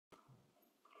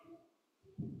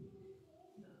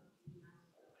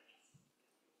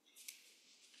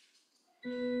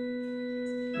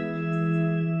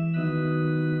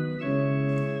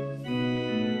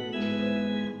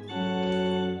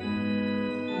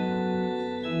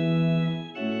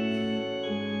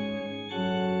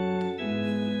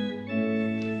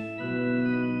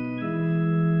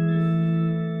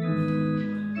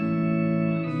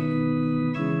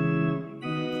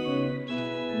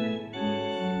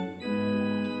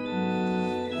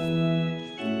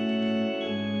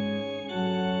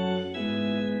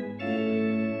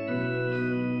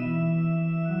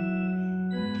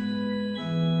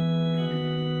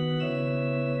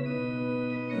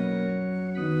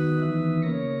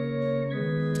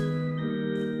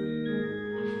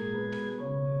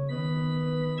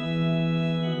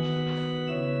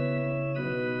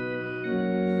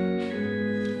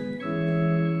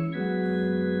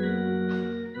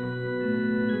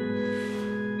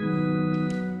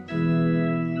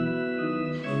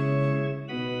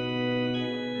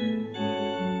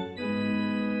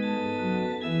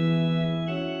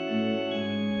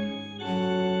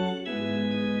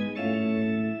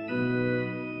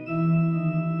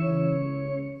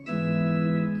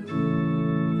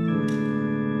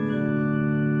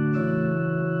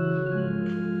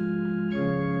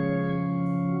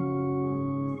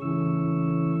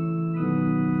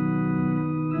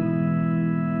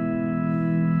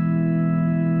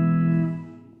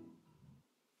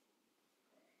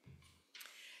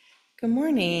Good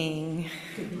morning.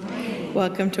 Good morning.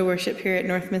 Welcome to worship here at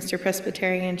Northminster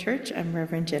Presbyterian Church. I'm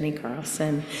Reverend Jeny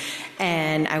Carlson,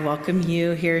 and I welcome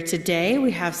you here today.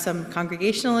 We have some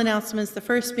congregational announcements. The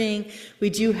first being, we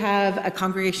do have a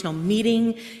congregational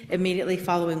meeting immediately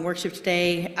following worship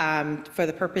today for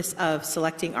the purpose of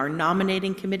selecting our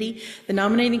nominating committee. The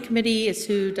nominating committee is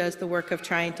who does the work of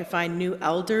trying to find new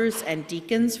elders and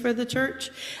deacons for the church,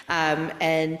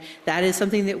 and that is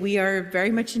something that we are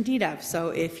very much in need of. So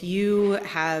if you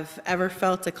have ever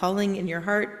felt a calling in your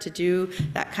heart to do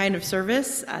that kind of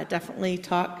service, definitely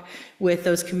talk with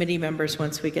those committee members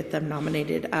once we get them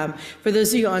nominated. For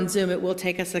those of you on Zoom, it will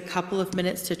take us a couple of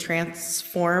minutes to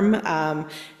transform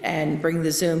and bring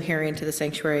the Zoom here into the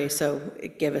sanctuary, so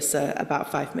give us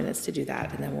about 5 minutes to do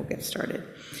that, and then we'll get started.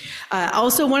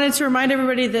 Also wanted to remind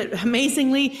everybody that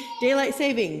amazingly, daylight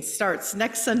savings starts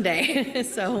next Sunday.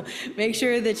 So make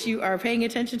sure that you are paying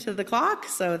attention to the clock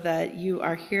so that you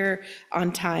are here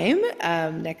on time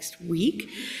next week.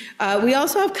 We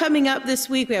also have coming up this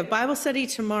week, we have Bible study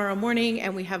tomorrow morning,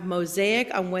 and we have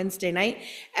Mosaic on Wednesday night.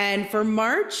 And for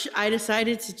March, I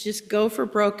decided to just go for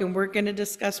broke, and we're going to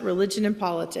discuss religion and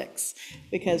politics,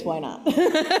 because why not?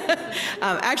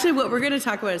 Actually, what we're going to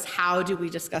talk about is how do we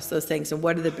discuss those things, and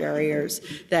what are the barriers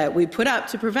that we put up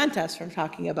to prevent us from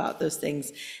talking about those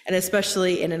things. And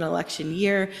especially in an election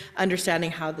year,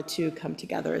 understanding how the two come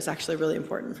together is actually really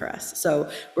important for us. So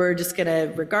we're just going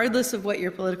to, regardless of what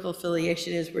your political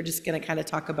affiliation is, we're just going to kind of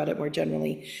talk about it more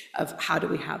generally of how do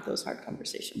we have those hard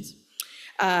conversations.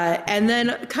 And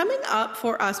then coming up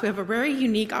for us, we have a very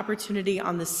unique opportunity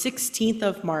on the 16th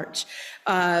of March.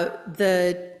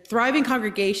 The Thriving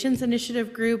Congregations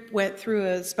Initiative group went through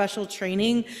a special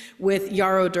training with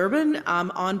Yarrow Durban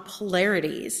on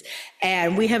polarities.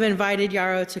 And we have invited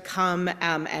Yarrow to come,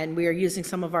 and we are using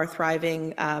some of our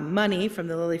Thriving money from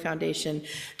the Lilly Foundation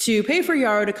to pay for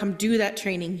Yarrow to come do that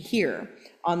training here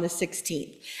on the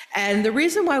 16th. And the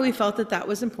reason why we felt that that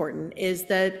was important is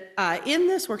that in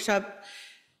this workshop,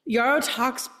 Yarrow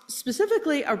talks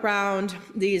specifically around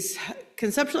these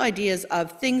conceptual ideas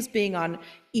of things being on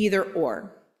either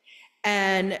or.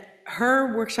 And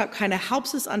her workshop kind of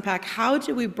helps us unpack how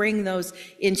do we bring those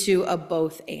into a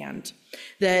both and.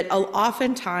 That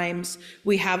oftentimes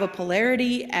we have a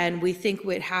polarity and we think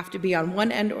we'd have to be on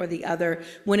one end or the other,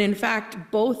 when in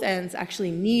fact both ends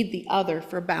actually need the other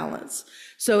for balance.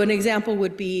 So an example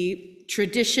would be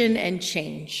tradition and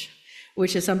change,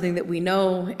 which is something that we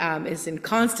know is in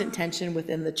constant tension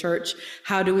within the church.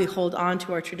 How do we hold on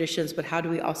to our traditions, but how do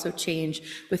we also change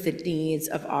with the needs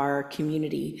of our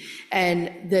community?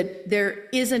 And that there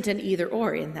isn't an either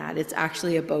or in that, it's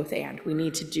actually a both and. We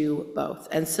need to do both.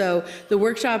 And so the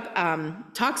workshop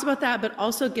talks about that, but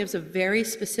also gives a very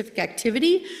specific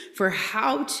activity for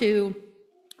how to,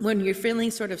 when you're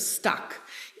feeling sort of stuck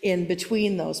in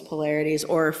between those polarities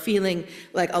or feeling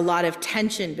like a lot of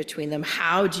tension between them,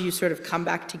 how do you sort of come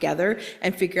back together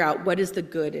and figure out what is the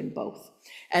good in both?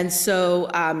 And so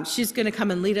she's going to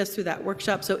come and lead us through that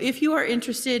workshop. So if you are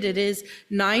interested, it is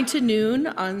 9 to noon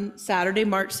on Saturday,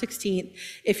 March 16th.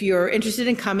 If you're interested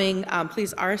in coming,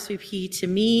 please RSVP to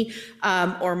me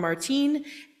or Martine.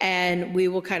 and we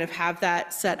will kind of have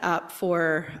that set up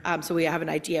for, so we have an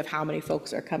idea of how many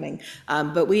folks are coming.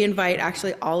 But we invite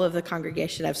actually all of the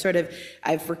congregation.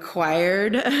 I've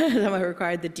required, I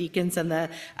required the deacons and the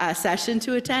session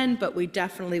to attend, but we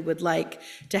definitely would like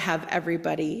to have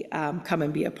everybody come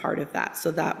and be a part of that.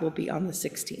 So that will be on the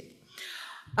 16th.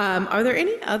 Are there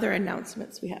any other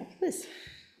announcements we have? Liz?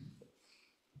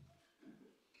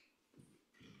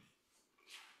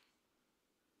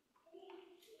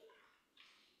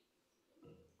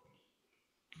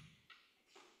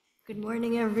 Good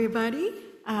morning, everybody.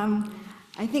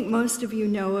 I think most of you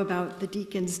know about the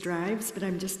Deacons Drives, but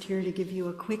I'm just here to give you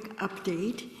a quick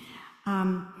update.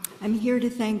 I'm here to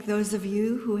thank those of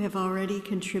you who have already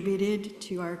contributed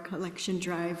to our collection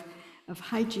drive of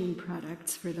hygiene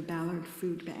products for the Ballard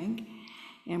Food Bank,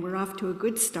 and we're off to a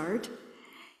good start.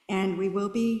 And we will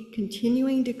be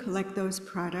continuing to collect those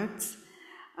products,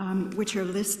 which are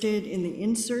listed in the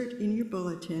insert in your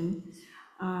bulletin,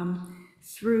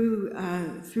 through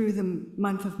the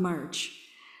month of March.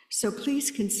 So please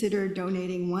consider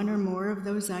donating one or more of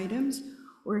those items,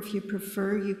 or if you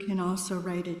prefer, you can also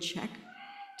write a check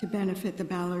to benefit the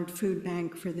Ballard Food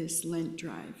Bank for this Lent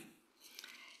drive.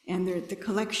 And the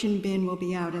collection bin will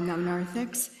be out in the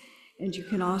narthex, and you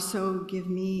can also give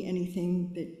me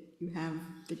anything that you have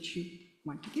that you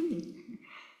want to give me.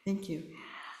 Thank you.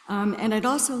 And I'd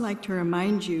also like to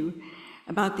remind you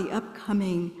about the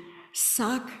upcoming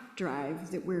sock drive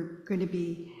that we're going to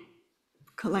be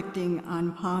collecting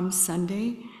on Palm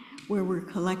Sunday, where we're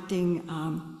collecting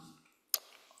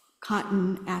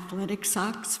cotton athletic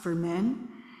socks for men.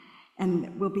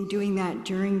 And we'll be doing that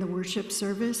during the worship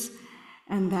service.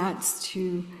 And that's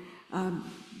to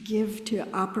give to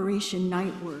Operation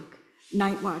Night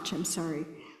Watch,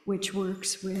 which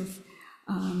works with,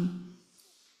 I'm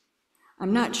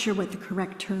not sure what the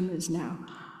correct term is now.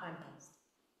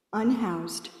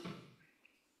 Unhoused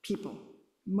people,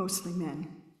 mostly men.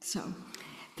 So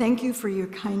thank you for your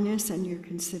kindness and your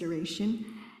consideration,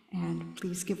 and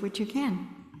please give what you can.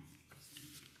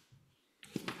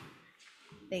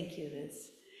 Thank you, Liz.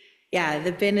 Yeah,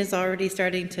 the bin is already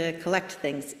starting to collect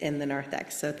things in the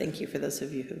narthex, so thank you for those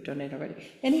of you who've donated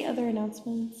already. Any other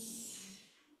announcements?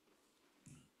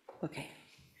 Okay.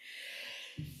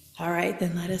 All right,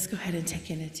 then let us go ahead and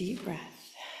take in a deep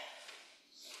breath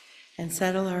and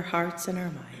settle our hearts and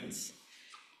our minds,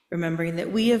 remembering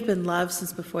that we have been loved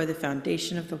since before the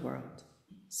foundation of the world.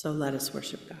 So let us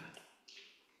worship God.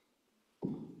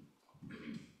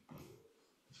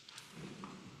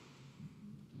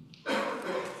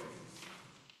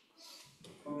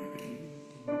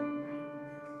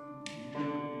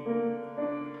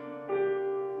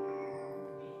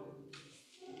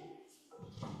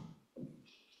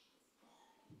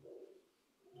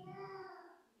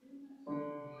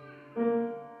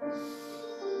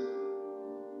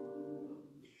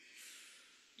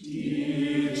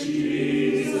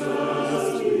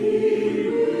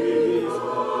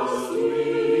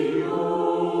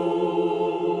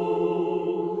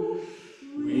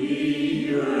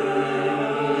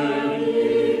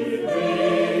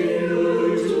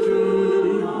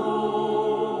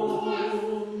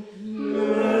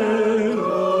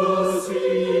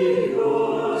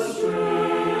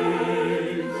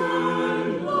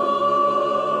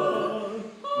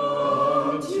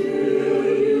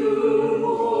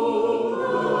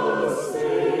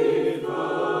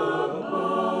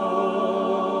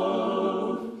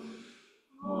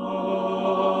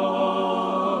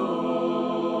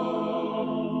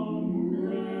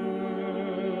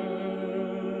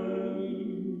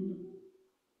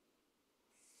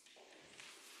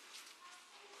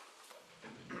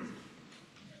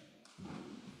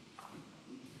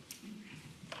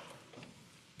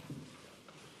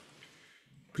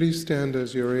 Please stand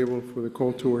as you're able for the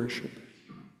call to worship.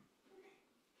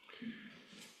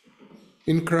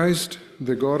 In Christ,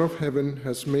 the God of heaven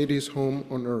has made his home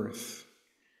on earth.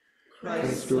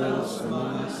 Christ dwells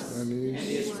among us and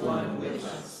is one with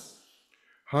us.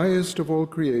 Highest of all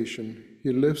creation,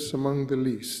 he lives among the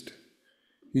least.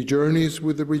 He journeys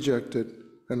with the rejected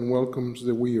and welcomes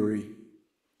the weary.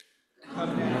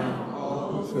 Come now,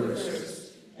 all who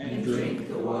thirst, and drink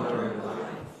the water of life.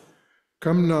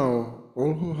 Come now,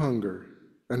 all who hunger,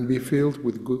 and be filled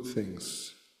with good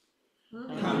things.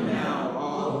 Come now,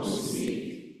 all who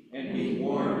seek, and be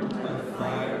warmed by the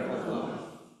fire of love.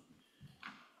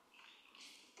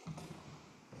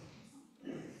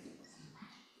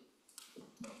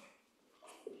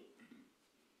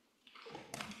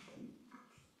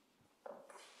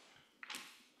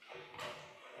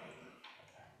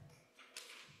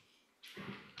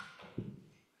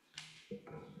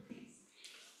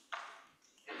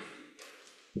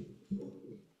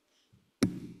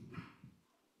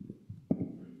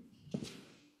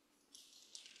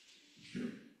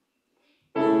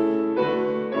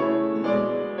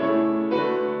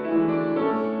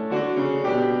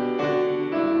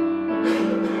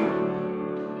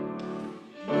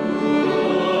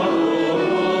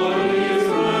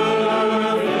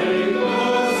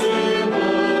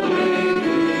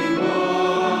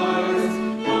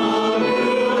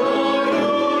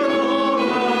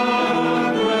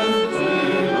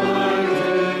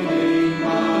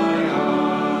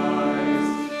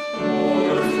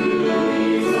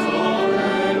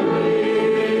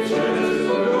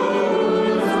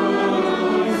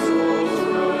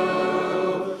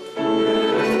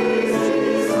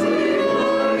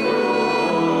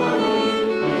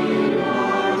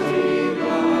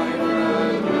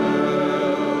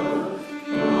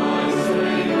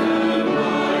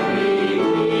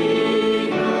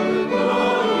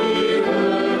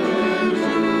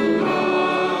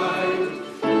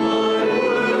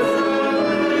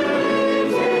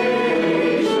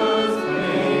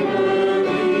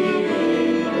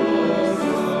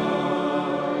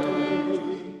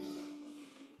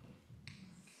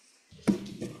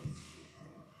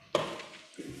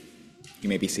 You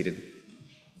may be seated.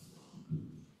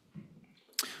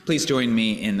 Please join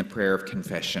me in the prayer of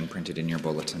confession printed in your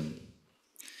bulletin.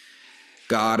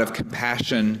 God of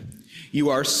compassion, you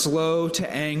are slow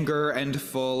to anger and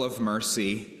full of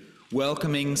mercy,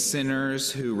 welcoming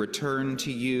sinners who return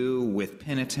to you with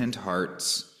penitent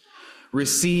hearts.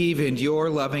 Receive in your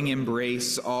loving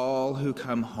embrace all who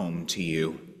come home to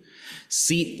you.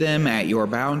 Seat them at your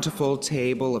bountiful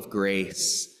table of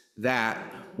grace, that,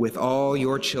 with all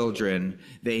your children,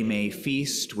 they may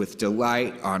feast with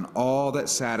delight on all that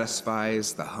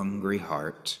satisfies the hungry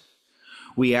heart.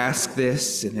 We ask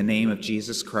this in the name of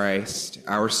Jesus Christ,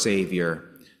 our Savior,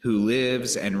 who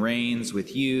lives and reigns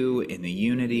with you in the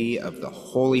unity of the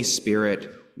Holy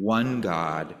Spirit, one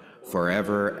God,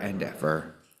 forever and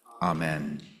ever.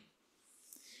 Amen.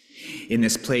 In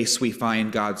this place we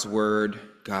find God's word,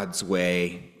 God's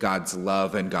way, God's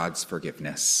love, and God's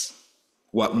forgiveness.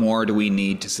 What more do we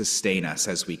need to sustain us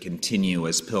as we continue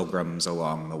as pilgrims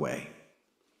along the way?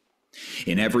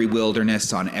 In every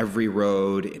wilderness, on every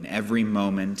road, in every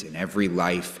moment, in every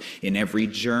life, in every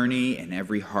journey, in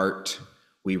every heart,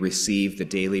 we receive the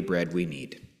daily bread we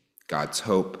need, God's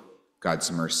hope, God's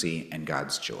mercy, and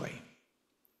God's joy.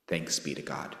 Thanks be to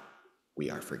God. We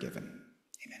are forgiven.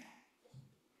 Amen.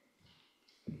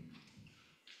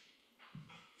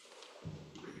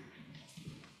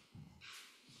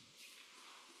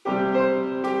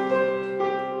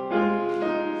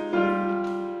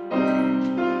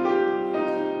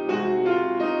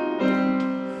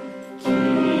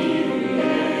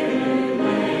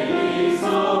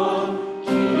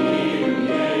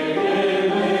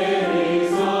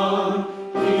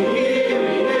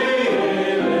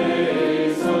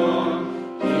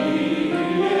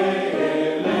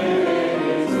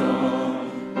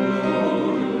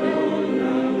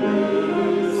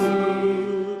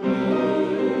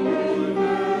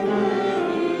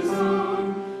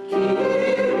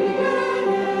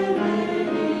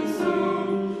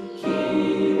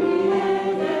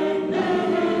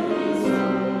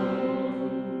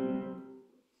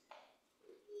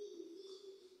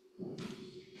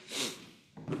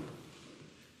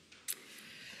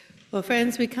 Well,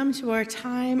 friends, we come to our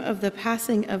time of the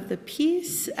passing of the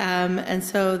peace. And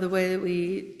so the way that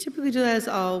we typically do that is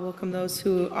I'll welcome those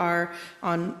who are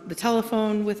on the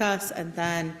telephone with us and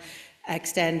then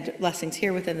extend blessings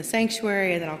here within the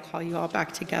sanctuary. And then I'll call you all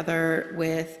back together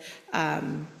with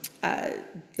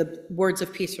the words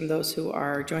of peace from those who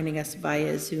are joining us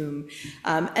via Zoom.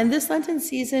 And this Lenten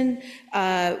season,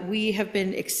 we have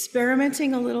been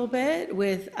experimenting a little bit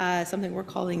with something we're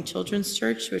calling Children's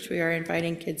Church, which we are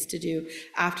inviting kids to do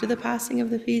after the passing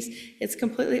of the feast. It's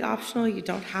completely optional. You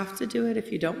don't have to do it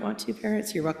if you don't want to,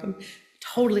 parents. You're welcome,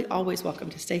 totally always welcome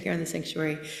to stay here in the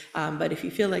sanctuary. But if you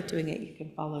feel like doing it, you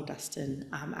can follow Dustin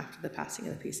after the passing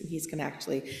of the feast, and he's going to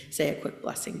actually say a quick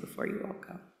blessing before you all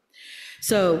go.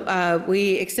 So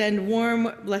we extend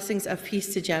warm blessings of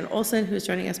peace to Jen Olson, who is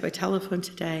joining us by telephone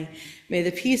today. May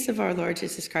the peace of our Lord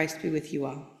Jesus Christ be with you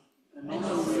all.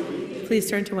 Amen. Please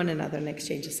turn to one another and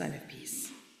exchange a sign of peace.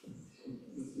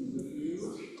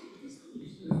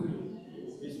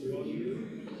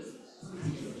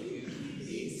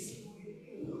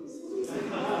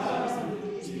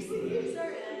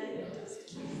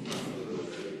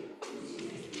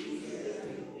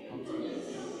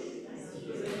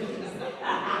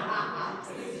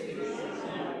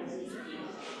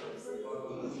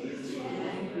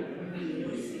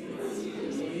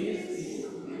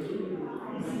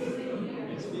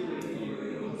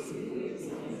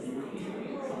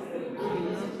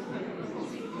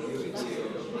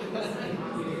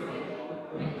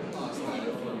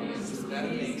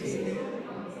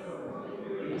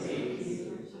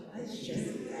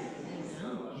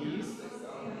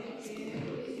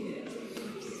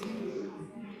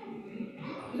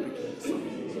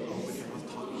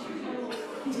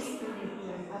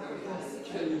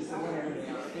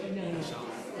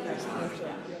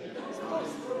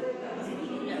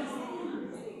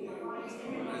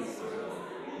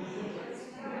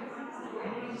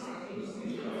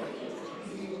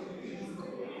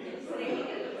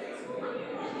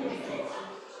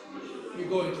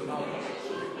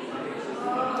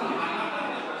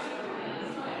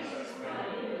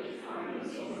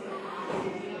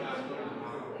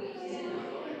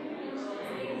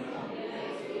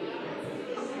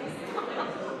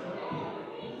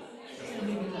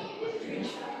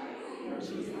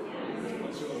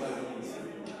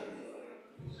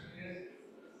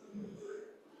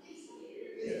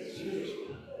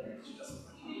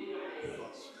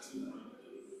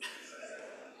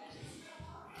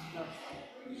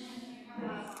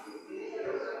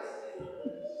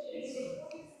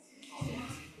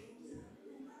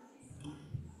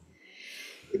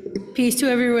 Peace to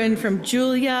everyone from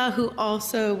Julia, who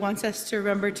also wants us to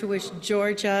remember to wish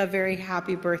Georgia a very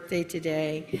happy birthday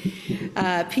today.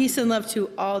 Peace and love to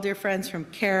all dear friends from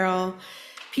Carol.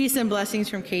 Peace and blessings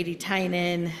from Katie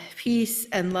Tynan. Peace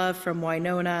and love from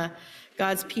Winona.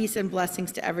 God's peace and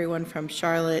blessings to everyone from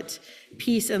Charlotte.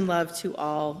 Peace and love to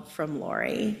all from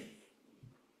Lori.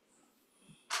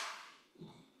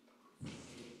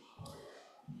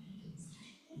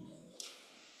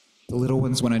 The little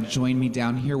ones want to join me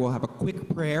down here. We'll have a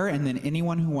quick prayer, and then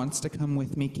anyone who wants to come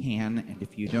with me can, and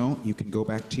if you don't, you can go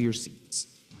back to your seats.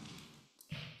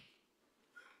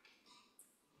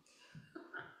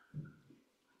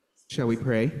 Shall we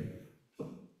pray?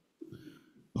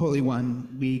 Holy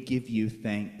One, we give you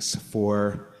thanks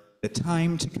for the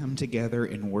time to come together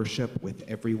in worship with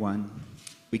everyone.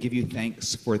 We give you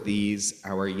thanks for these,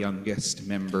 our youngest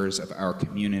members of our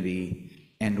community,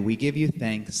 and we give you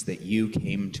thanks that you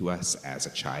came to us as a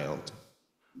child.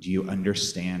 Do you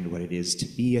understand what it is to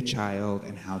be a child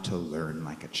and how to learn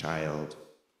like a child?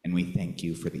 And we thank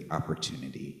you for the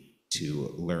opportunity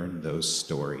to learn those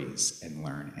stories and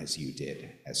learn as you did,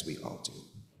 as we all do.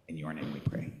 In your name we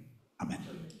pray. Amen.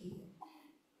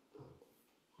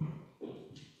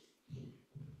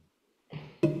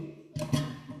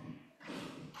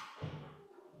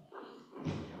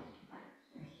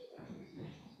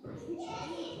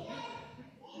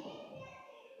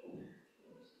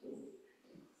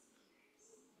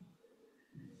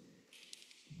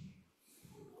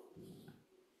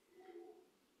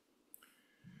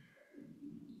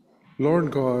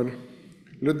 Lord God,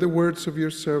 let the words of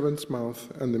your servant's mouth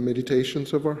and the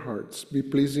meditations of our hearts be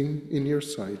pleasing in your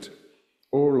sight,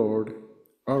 O Lord,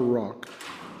 our rock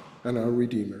and our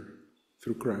Redeemer,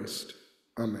 through Christ.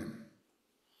 Amen.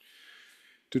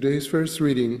 Today's first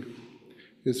reading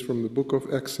is from the book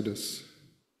of Exodus,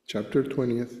 chapter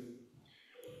 20,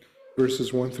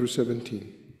 verses 1 through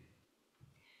 17.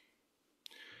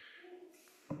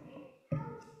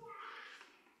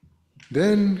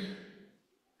 Then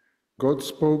God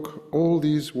spoke all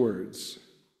these words,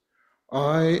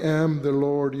 I am the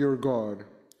Lord your God,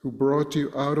 who brought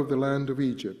you out of the land of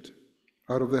Egypt,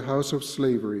 out of the house of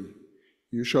slavery.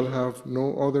 You shall have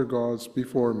no other gods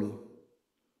before me.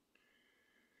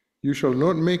 You shall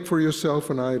not make for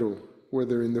yourself an idol,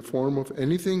 whether in the form of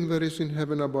anything that is in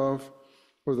heaven above,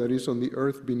 or that is on the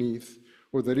earth beneath,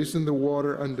 or that is in the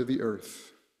water under the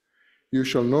earth. You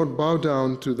shall not bow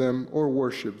down to them or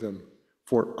worship them.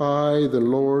 For I, the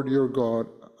Lord your God,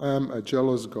 am a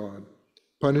jealous God,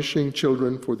 punishing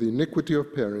children for the iniquity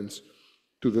of parents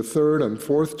to the third and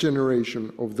fourth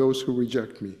generation of those who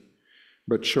reject me,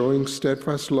 but showing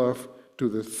steadfast love to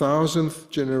the 1,000th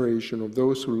generation of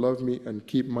those who love me and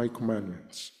keep my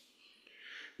commandments.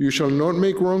 You shall not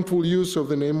make wrongful use of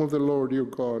the name of the Lord your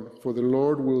God, for the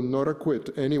Lord will not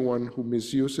acquit anyone who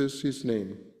misuses his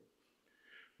name.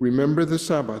 Remember the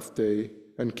Sabbath day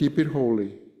and keep it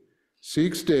holy.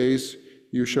 6 days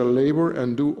you shall labor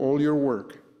and do all your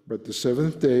work, but the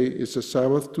seventh day is a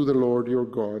Sabbath to the Lord your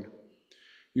God.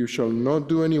 You shall not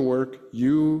do any work,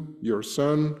 you, your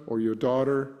son or your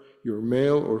daughter, your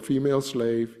male or female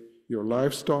slave, your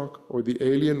livestock, or the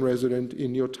alien resident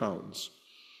in your towns.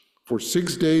 For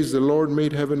 6 days the Lord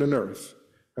made heaven and earth,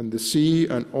 and the sea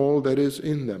and all that is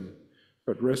in them,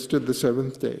 but rested the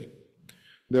seventh day.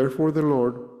 Therefore the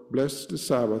Lord blessed the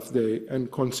Sabbath day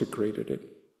and consecrated it.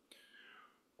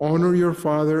 Honor your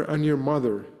father and your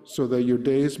mother, so that your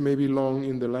days may be long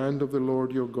in the land of the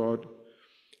Lord your God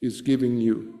is giving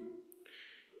you.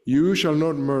 You shall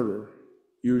not murder.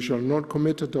 You shall not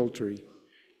commit adultery.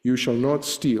 You shall not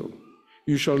steal.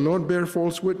 You shall not bear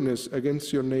false witness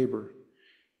against your neighbor.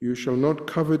 You shall not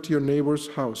covet your neighbor's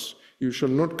house. You shall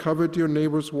not covet your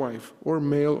neighbor's wife, or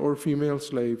male or female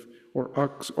slave, or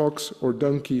ox or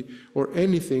donkey, or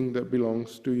anything that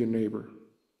belongs to your neighbor.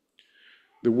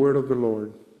 The word of the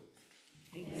Lord.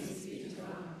 Thanks be to God.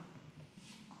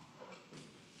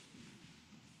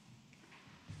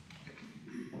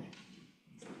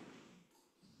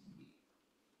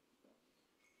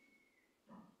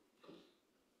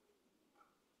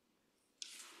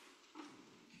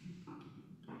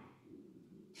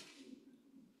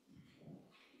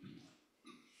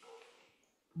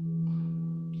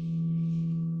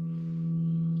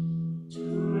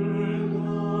 Turn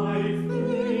thy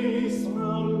face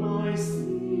from my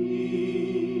sin.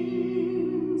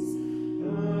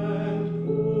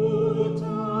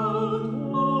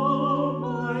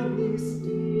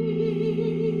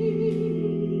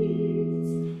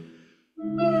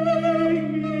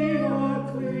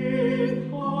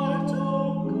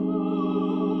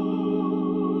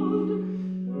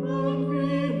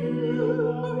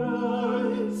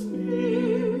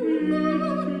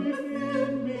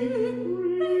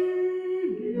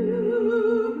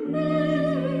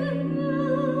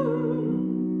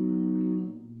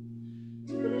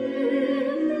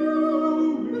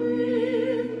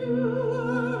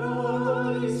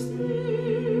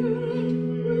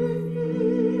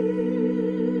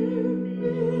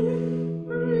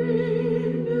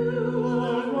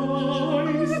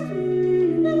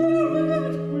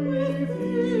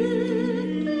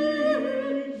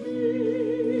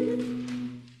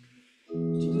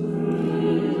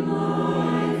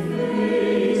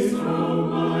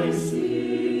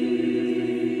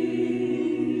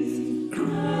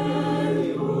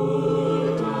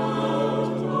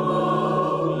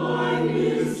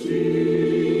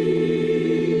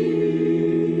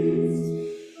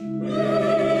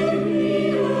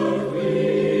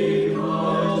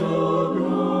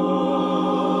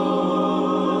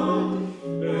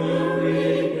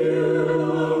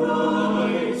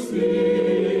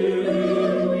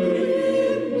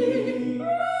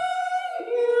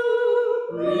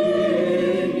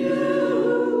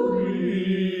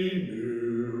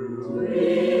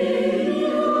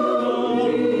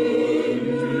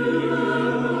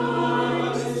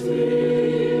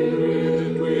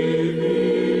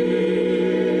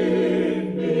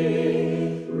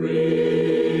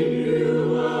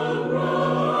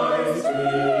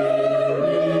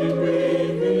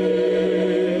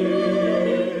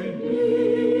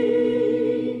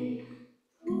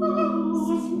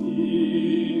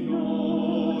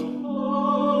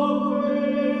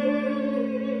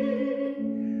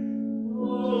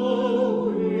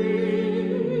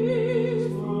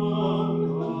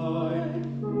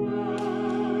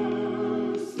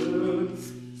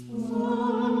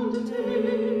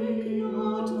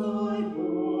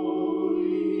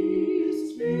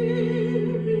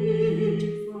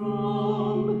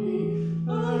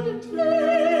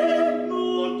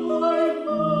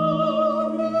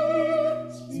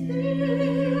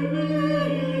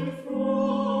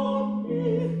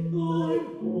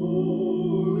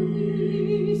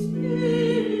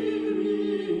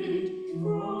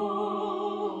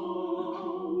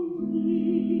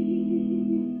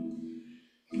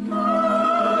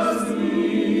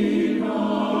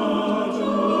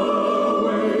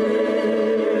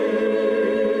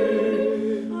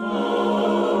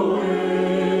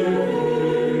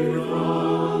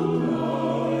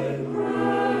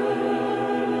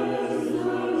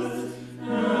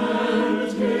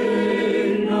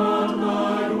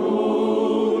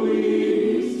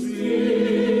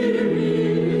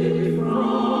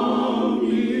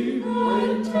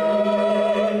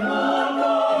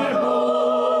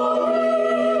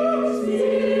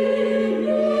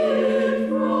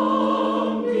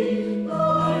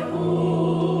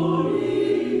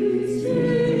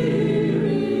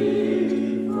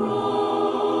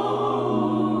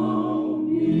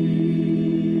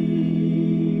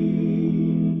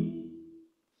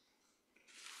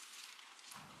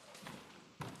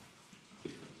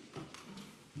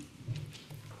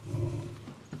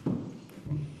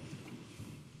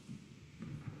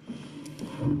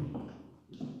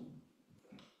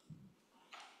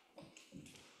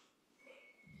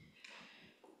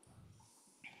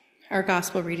 Our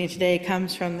gospel reading today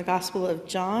comes from the Gospel of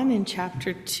John in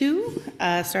chapter 2,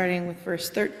 starting with verse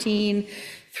 13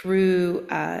 through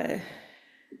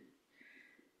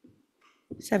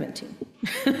 17.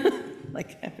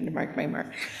 Like I happened to mark my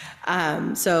mark.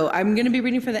 So I'm going to be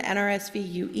reading for the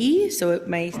NRSV UE, so it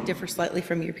may differ slightly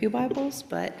from your Pew Bibles,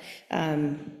 but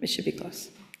it should be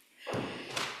close.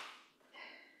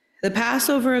 The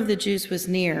Passover of the Jews was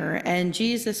near, and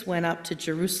Jesus went up to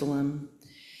Jerusalem.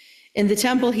 In the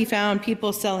temple, he found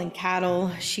people selling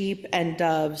cattle, sheep, and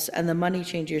doves, and the money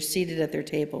changers seated at their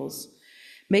tables.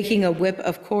 Making a whip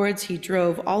of cords, he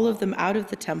drove all of them out of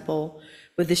the temple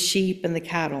with the sheep and the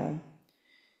cattle.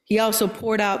 He also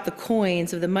poured out the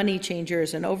coins of the money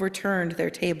changers and overturned their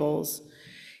tables.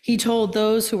 He told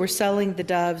those who were selling the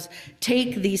doves,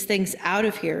 "Take these things out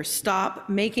of here. Stop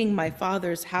making my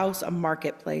Father's house a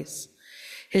marketplace."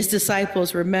 His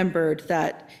disciples remembered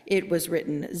that it was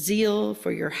written, "Zeal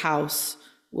for your house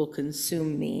will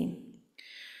consume me."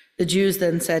 The Jews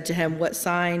then said to him, "What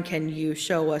sign can you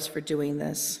show us for doing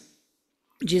this?"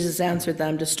 Jesus answered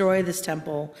them, "Destroy this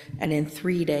temple, and in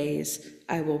 3 days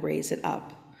I will raise it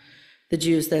up." The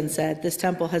Jews then said, "This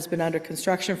temple has been under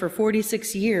construction for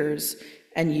 46 years,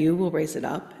 and you will raise it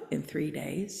up in 3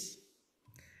 days?"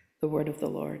 The word of the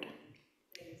Lord.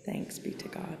 Thanks be to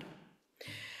God.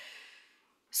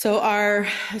 So our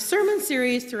sermon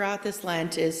series throughout this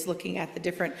Lent is looking at the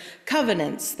different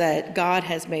covenants that God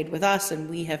has made with us and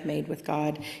we have made with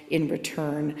God in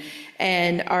return.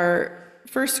 And our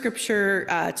first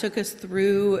scripture took us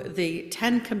through the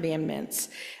 10 Commandments,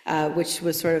 which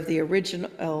was sort of the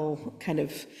original kind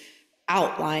of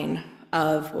outline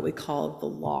of what we call the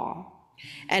law.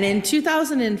 And in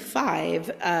 2005,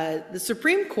 the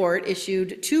Supreme Court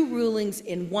issued 2 rulings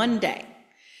in one day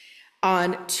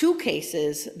on 2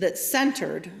 cases that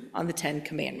centered on the 10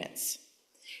 Commandments.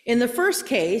 In the first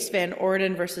case, Van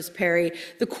Orden versus Perry,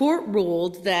 the court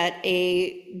ruled that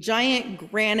a giant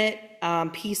granite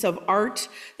piece of art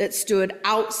that stood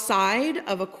outside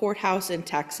of a courthouse in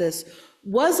Texas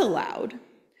was allowed,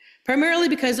 primarily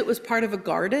because it was part of a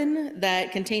garden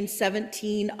that contained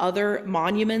 17 other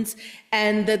monuments,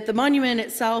 and that the monument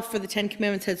itself for the 10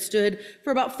 Commandments had stood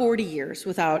for about 40 years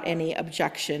without any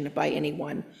objection by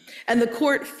anyone. And the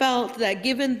court felt that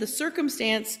given the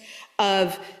circumstance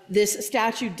of this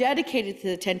statue dedicated to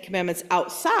the 10 Commandments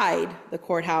outside the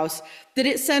courthouse, that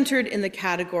it centered in the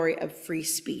category of free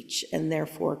speech and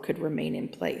therefore could remain in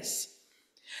place.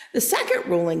 The second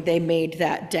ruling they made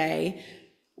that day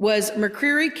was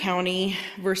McCreary County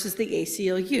versus the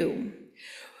ACLU,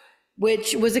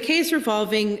 which was a case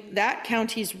revolving that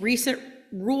county's recent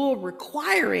rule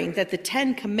requiring that the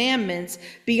 10 Commandments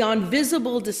be on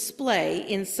visible display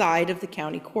inside of the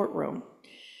county courtroom.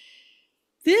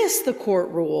 This, the court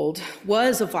ruled,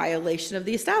 was a violation of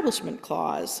the Establishment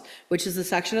Clause, which is the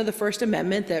section of the First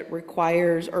Amendment that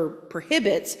requires or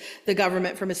prohibits the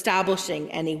government from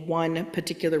establishing any one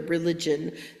particular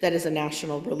religion that is a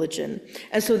national religion.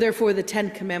 And so therefore the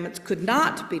 10 Commandments could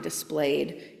not be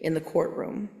displayed in the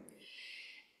courtroom.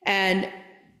 And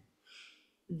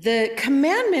the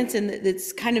commandments and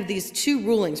it's kind of these 2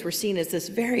 rulings were seen as this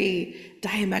very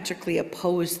diametrically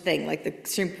opposed thing, like the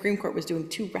Supreme Court was doing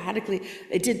 2 radically,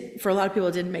 for a lot of people,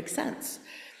 it didn't make sense.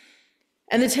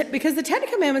 And because the 10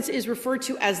 Commandments is referred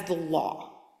to as the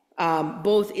law,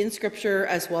 both in Scripture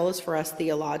as well as for us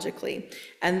theologically.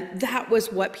 And that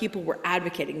was what people were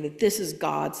advocating, that this is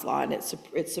God's law and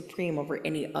it's supreme over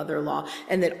any other law,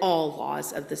 and that all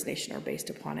laws of this nation are based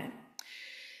upon it.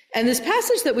 And this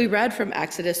passage that we read from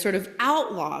Exodus sort of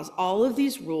outlaws all of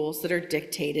these rules that are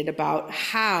dictated about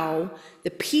how the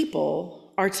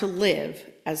people are to live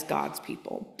as God's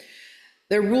people.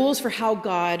 They're rules for how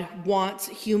God wants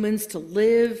humans to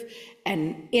live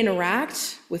and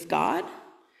interact with God,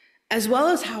 as well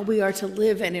as how we are to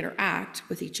live and interact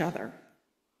with each other.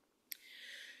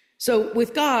 So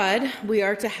with God, we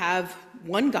are to have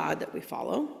one God that we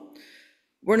follow.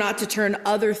 We're not to turn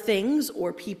other things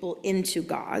or people into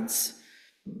gods.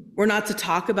 We're not to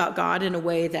talk about God in a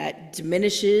way that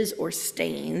diminishes or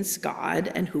stains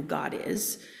God and who God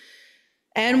is.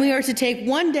 And we are to take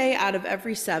one day out of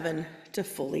every 7 to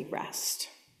fully rest.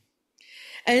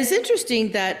 And it's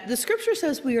interesting that the scripture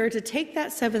says we are to take that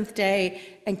 7th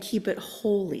day and keep it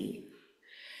holy,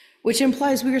 which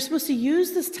implies we are supposed to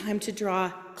use this time to draw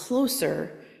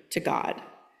closer to God.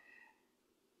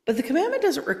 But the commandment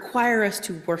doesn't require us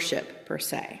to worship per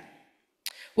se.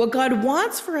 What God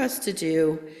wants for us to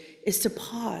do is to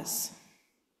pause,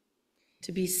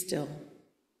 to be still,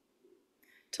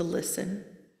 to listen,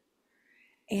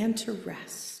 and to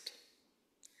rest.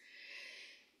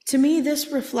 To me, this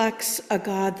reflects a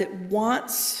God that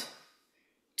wants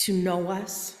to know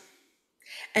us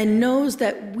and knows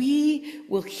that we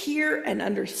will hear and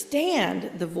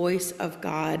understand the voice of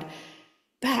God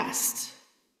best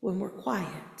when we're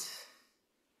quiet,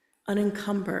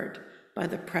 unencumbered by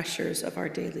the pressures of our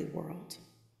daily world.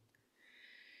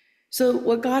 So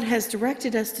what God has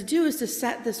directed us to do is to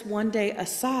set this one day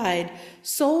aside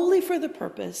solely for the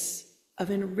purpose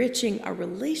of enriching our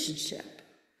relationship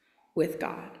with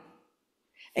God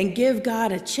and give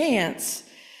God a chance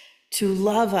to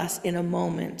love us in a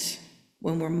moment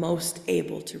when we're most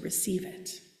able to receive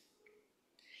it.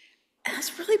 And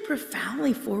that's really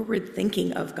profoundly forward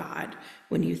thinking of God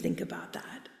when you think about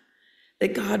that.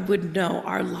 That God would know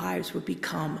our lives would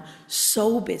become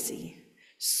so busy,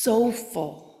 so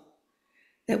full,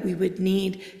 that we would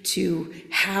need to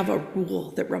have a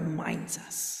rule that reminds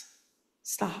us,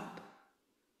 stop,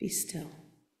 be still,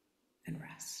 and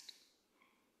rest.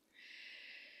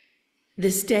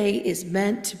 This day is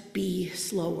meant to be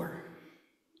slower,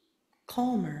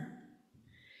 calmer,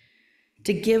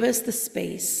 to give us the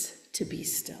space to be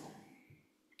still.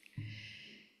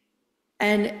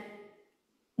 And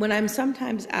when I'm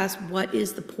sometimes asked, what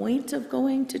is the point of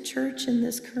going to church in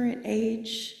this current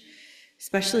age,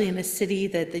 especially in a city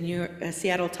that the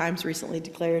Seattle Times recently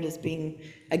declared as being,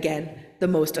 again, the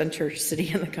most unchurched city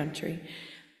in the country,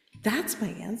 that's my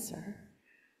answer.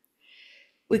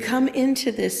 We come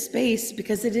into this space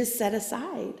because it is set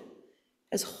aside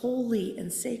as holy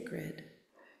and sacred.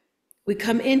 We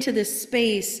come into this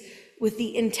space with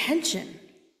the intention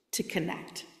to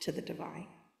connect to the divine.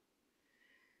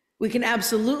 We can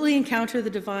absolutely encounter the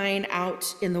divine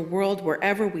out in the world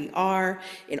wherever we are,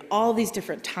 in all these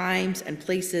different times and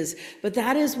places, but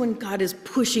that is when God is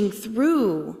pushing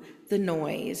through the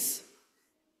noise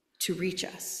to reach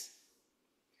us.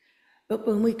 But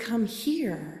when we come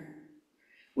here,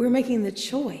 we're making the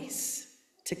choice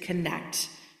to connect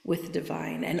with the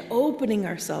divine and opening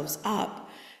ourselves up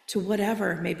to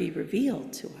whatever may be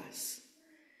revealed to us.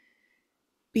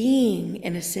 Being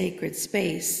in a sacred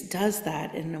space does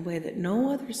that in a way that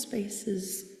no other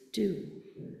spaces do.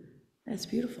 That's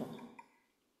beautiful.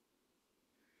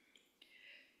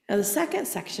 Now, the second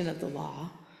section of the law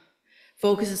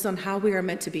focuses on how we are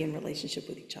meant to be in relationship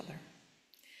with each other.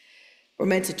 We're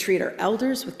meant to treat our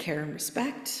elders with care and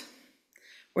respect.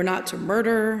 We're not to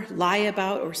murder, lie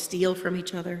about, or steal from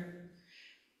each other.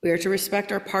 We are to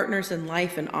respect our partners in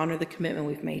life and honor the commitment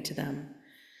we've made to them.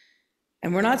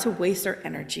 And we're not to waste our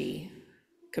energy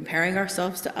comparing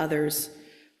ourselves to others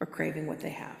or craving what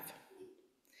they have.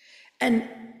 And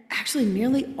actually,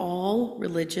 nearly all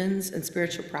religions and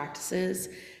spiritual practices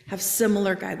have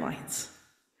similar guidelines.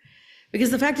 Because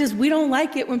the fact is, we don't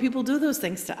like it when people do those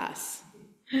things to us.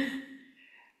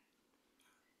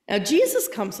 Now, Jesus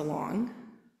comes along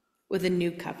with a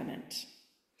new covenant.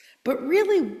 But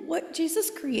really, what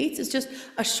Jesus creates is just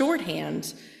a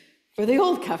shorthand for the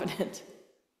old covenant.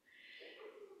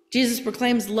 Jesus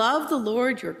proclaims, love the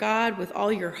Lord your God with all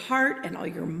your heart and all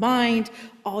your mind,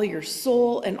 all your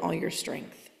soul and all your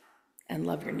strength, and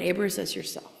love your neighbors as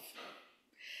yourself.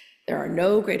 There are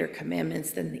no greater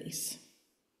commandments than these.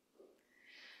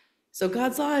 So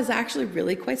God's law is actually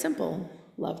really quite simple.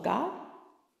 Love God,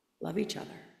 love each other.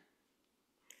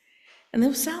 And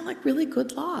those sound like really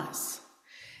good laws.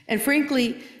 And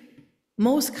frankly,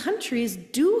 most countries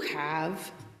do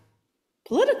have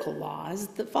political laws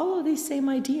that follow these same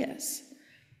ideas.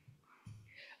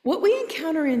 What we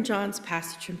encounter in John's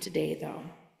passage from today, though,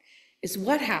 is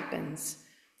what happens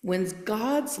when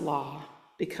God's law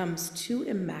becomes too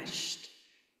enmeshed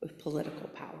with political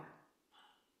power.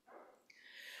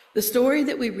 The story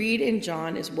that we read in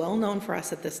John is well known for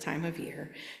us at this time of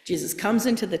year. Jesus comes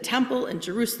into the temple in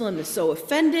Jerusalem, is so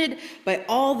offended by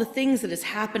all the things that is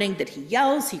happening that he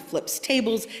yells, he flips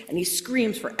tables, and he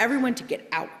screams for everyone to get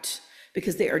out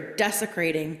because they are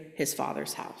desecrating his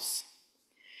Father's house.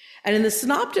 And in the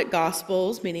Synoptic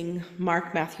Gospels, meaning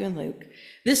Mark, Matthew, and Luke,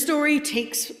 this story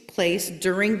takes place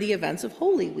during the events of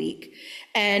Holy Week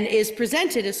and is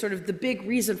presented as sort of the big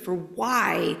reason for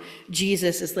why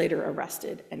Jesus is later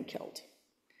arrested and killed.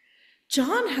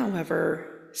 John,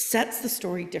 however, sets the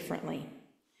story differently.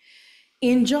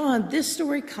 In John, this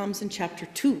story comes in chapter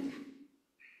 2,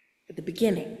 at the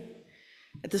beginning,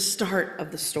 at the start of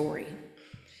the story.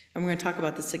 And we're going to talk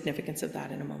about the significance of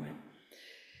that in a moment.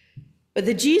 But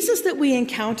the Jesus that we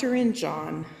encounter in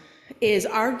John is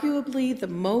arguably the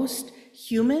most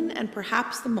human and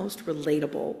perhaps the most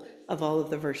relatable of all of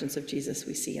the versions of Jesus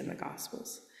we see in the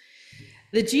Gospels.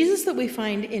 The Jesus that we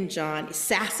find in John is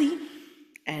sassy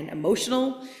and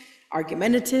emotional,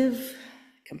 argumentative,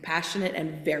 compassionate,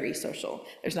 and very social.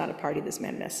 There's not a party this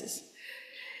man misses.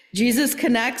 Jesus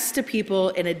connects to people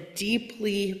in a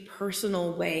deeply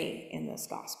personal way in this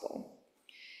gospel.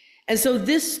 And so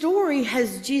this story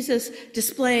has Jesus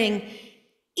displaying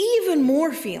even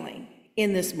more feeling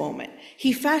in this moment.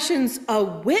 He fashions a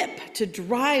whip to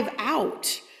drive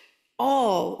out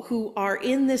all who are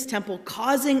in this temple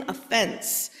causing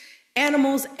offense,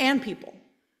 animals and people.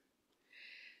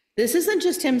 This isn't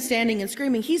just him standing and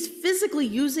screaming. He's physically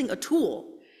using a tool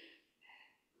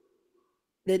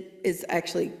that is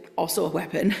actually also a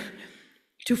weapon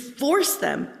to force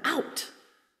them out.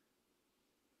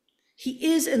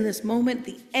 He is in this moment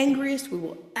the angriest we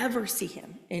will ever see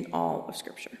him in all of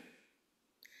Scripture.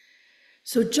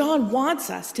 So John wants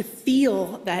us to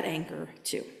feel that anger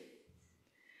too.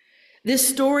 This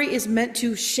story is meant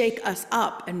to shake us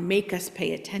up and make us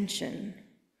pay attention.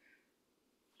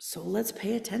 So let's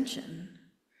pay attention.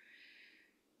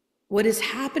 What is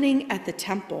happening at the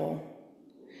temple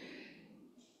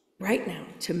right now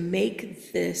to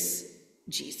make this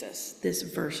Jesus, this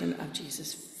version of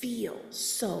Jesus, feel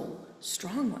so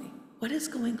strongly? What is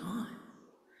going on?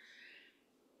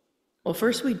 Well,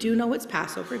 first, we do know it's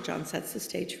Passover. John sets the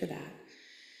stage for that.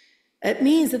 It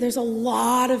means that there's a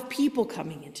lot of people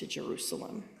coming into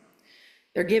Jerusalem.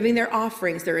 They're giving their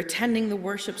offerings, they're attending the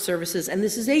worship services, and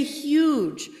this is a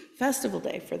huge festival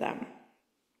day for them.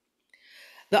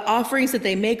 The offerings that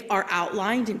they make are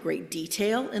outlined in great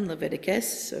detail in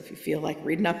Leviticus, so if you feel like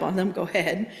reading up on them, go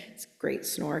ahead. It's a great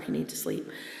snore if you need to sleep.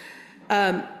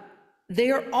 They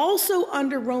are also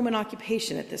under Roman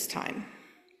occupation at this time.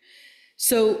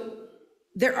 So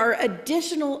there are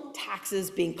additional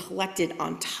taxes being collected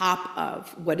on top of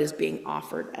what is being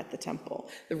offered at the temple.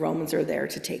 The Romans are there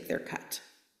to take their cut.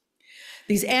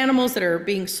 These animals that are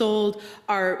being sold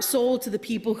are sold to the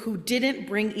people who didn't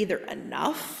bring either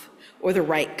enough or the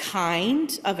right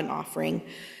kind of an offering.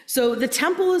 So the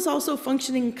temple is also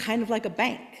functioning kind of like a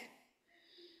bank.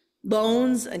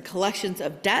 Loans and collections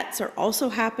of debts are also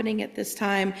happening at this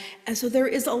time. And so there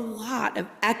is a lot of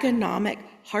economic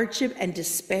hardship and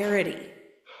disparity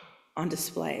on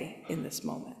display in this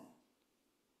moment.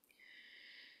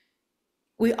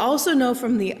 We also know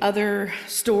from the other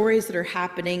stories that are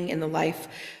happening in the life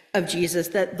of Jesus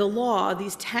that the law,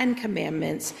 these 10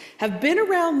 commandments, have been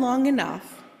around long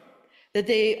enough that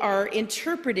they are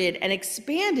interpreted and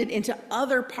expanded into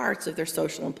other parts of their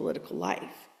social and political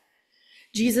life.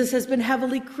 Jesus has been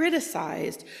heavily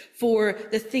criticized for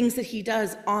the things that he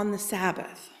does on the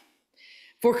Sabbath,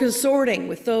 for consorting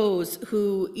with those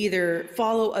who either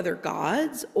follow other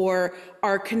gods or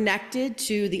are connected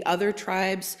to the other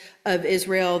tribes of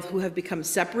Israel who have become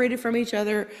separated from each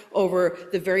other over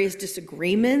the various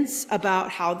disagreements about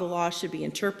how the law should be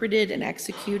interpreted and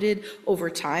executed over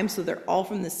time. So they're all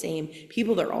from the same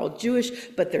people, they're all Jewish,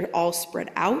 but they're all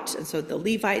spread out. And so the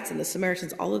Levites and the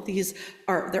Samaritans, all of these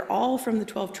they're all from the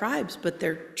 12 tribes, but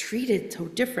they're treated so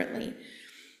differently.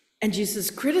 And Jesus is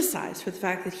criticized for the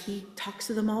fact that he talks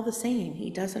to them all the same.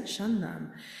 He doesn't shun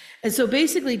them. And so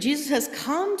basically, Jesus has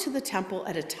come to the temple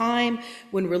at a time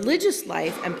when religious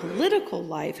life and political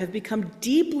life have become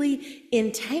deeply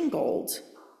entangled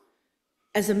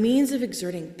as a means of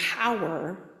exerting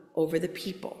power over the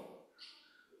people.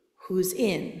 Who's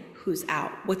in, who's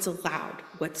out, what's allowed,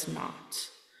 what's not.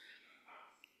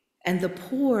 And the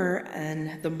poor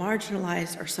and the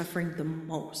marginalized are suffering the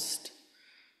most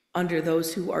under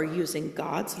those who are using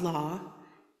God's law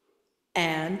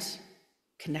and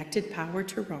connected power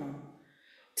to Rome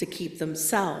to keep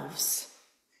themselves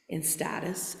in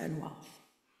status and wealth.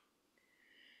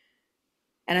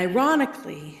 And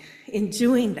ironically, in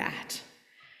doing that,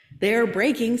 they are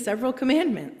breaking several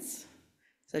commandments,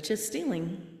 such as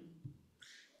stealing,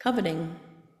 coveting,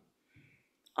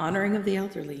 honoring of the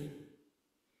elderly,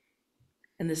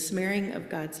 and the smearing of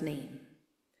God's name,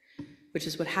 which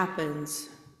is what happens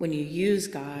when you use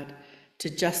God to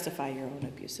justify your own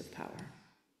abuse of power.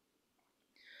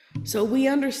 So we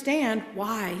understand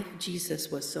why Jesus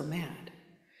was so mad.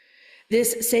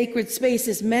 This sacred space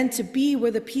is meant to be where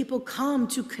the people come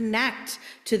to connect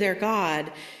to their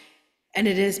God. And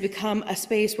it has become a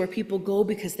space where people go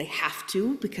because they have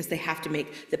to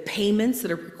make the payments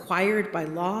that are required by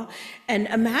law. And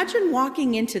imagine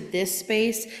walking into this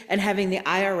space and having the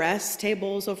IRS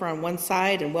tables over on one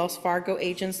side and Wells Fargo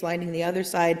agents lining the other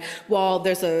side, while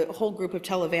there's a whole group of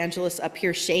televangelists up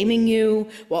here shaming you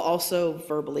while also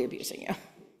verbally abusing you.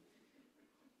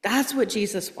 That's what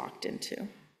Jesus walked into.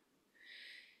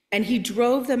 And he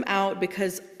drove them out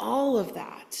because all of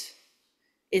that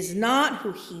is not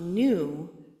who he knew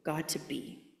God to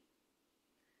be,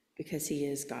 because he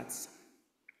is God's son.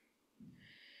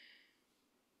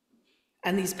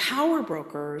 And these power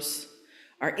brokers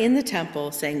are in the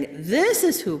temple saying, this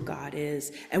is who God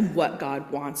is and what God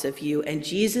wants of you. And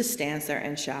Jesus stands there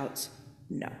and shouts,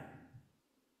 no.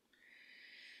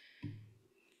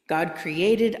 God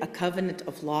created a covenant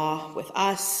of law with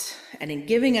us, and in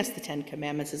giving us the 10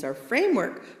 Commandments as our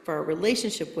framework for our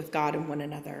relationship with God and one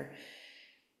another,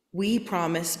 we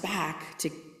promise back to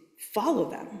follow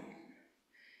them.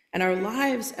 And our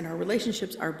lives and our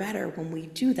relationships are better when we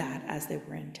do that as they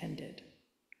were intended.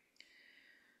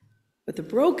 But the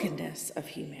brokenness of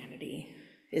humanity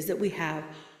is that we have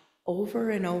over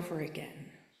and over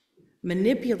again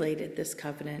manipulated this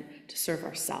covenant to serve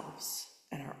ourselves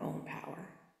and our own power,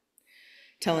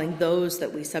 telling those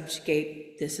that we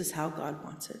subjugate, this is how God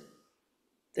wants it.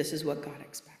 This is what God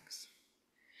expects.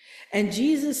 And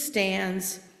Jesus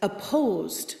stands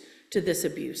opposed to this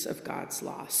abuse of God's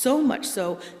law, so much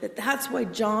so that that's why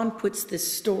John puts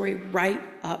this story right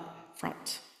up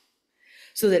front,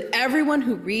 so that everyone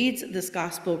who reads this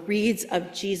gospel reads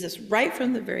of Jesus right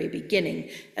from the very beginning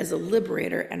as a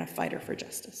liberator and a fighter for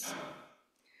justice.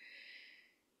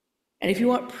 And if you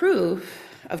want proof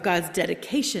of God's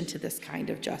dedication to this kind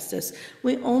of justice,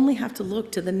 we only have to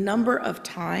look to the number of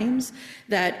times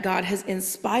that God has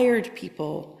inspired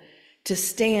people to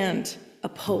stand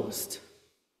opposed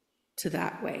to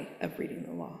that way of reading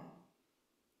the law.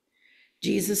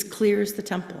 Jesus clears the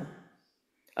temple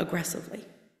aggressively.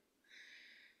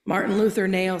 Martin Luther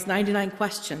nails 99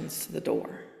 questions to the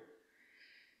door.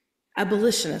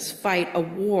 Abolitionists fight a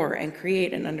war and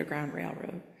create an underground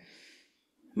railroad.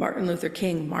 Martin Luther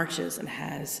King marches and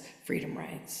has freedom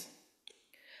rides.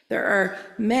 There are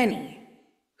many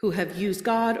who have used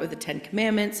God or the 10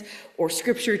 Commandments or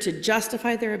Scripture to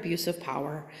justify their abuse of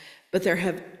power, but there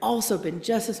have also been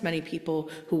just as many people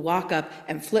who walk up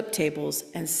and flip tables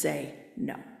and say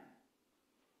no.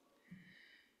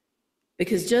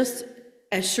 Because just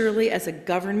as surely as a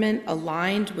government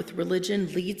aligned with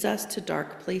religion leads us to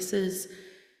dark places,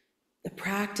 the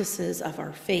practices of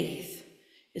our faith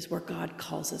is where God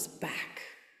calls us back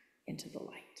into the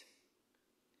light.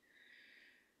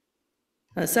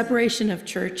 The separation of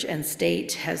church and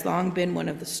state has long been one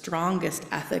of the strongest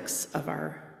ethics of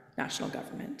our national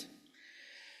government.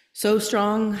 So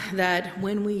strong that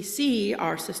when we see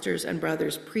our sisters and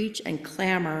brothers preach and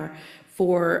clamor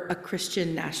for a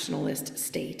Christian nationalist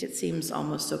state, it seems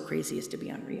almost so crazy as to be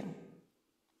unreal.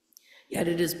 Yet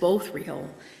it is both real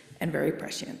and very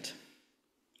prescient.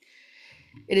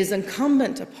 It is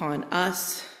incumbent upon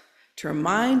us to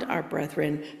remind our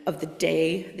brethren of the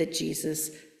day that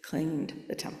Jesus cleaned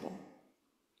the temple.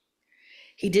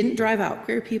 He didn't drive out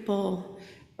queer people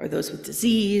or those with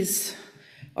disease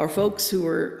or folks who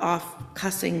were off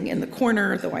cussing in the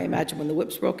corner, though I imagine when the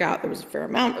whips broke out, there was a fair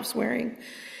amount of swearing.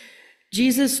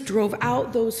 Jesus drove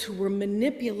out those who were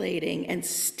manipulating and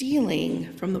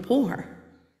stealing from the poor.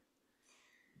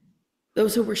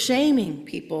 Those who were shaming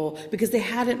people because they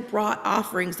hadn't brought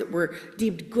offerings that were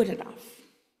deemed good enough.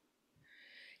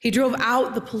 He drove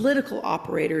out the political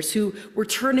operators who were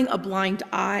turning a blind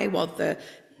eye while the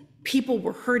people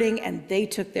were hurting and they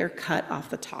took their cut off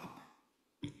the top.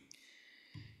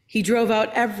 He drove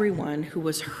out everyone who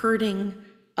was hurting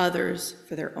others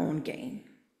for their own gain,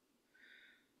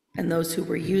 and those who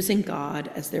were using God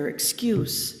as their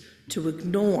excuse to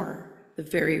ignore the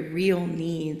very real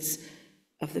needs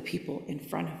of the people in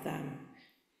front of them,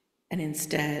 and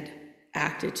instead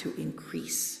acted to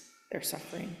increase their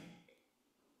suffering.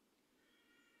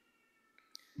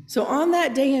 So on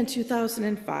that day in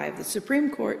 2005, the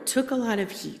Supreme Court took a lot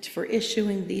of heat for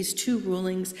issuing these two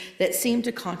rulings that seemed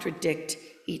to contradict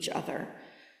each other.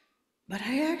 But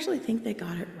I actually think they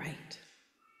got it right.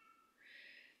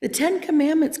 The 10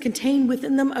 Commandments contain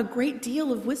within them a great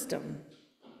deal of wisdom.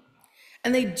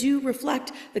 And they do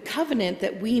reflect the covenant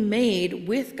that we made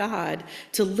with God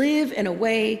to live in a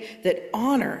way that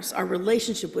honors our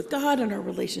relationship with God and our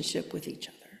relationship with each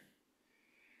other.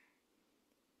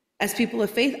 As people of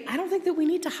faith, I don't think that we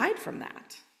need to hide from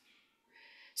that.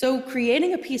 So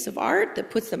creating a piece of art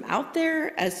that puts them out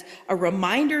there as a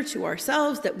reminder to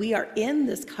ourselves that we are in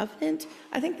this covenant,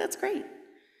 I think that's great.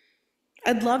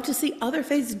 I'd love to see other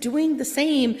faiths doing the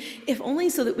same, if only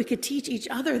so that we could teach each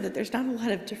other that there's not a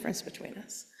lot of difference between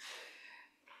us.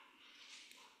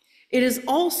 It is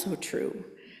also true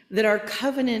that our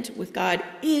covenant with God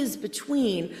is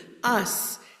between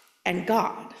us and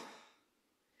God,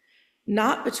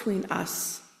 not between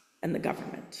us and the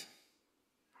government.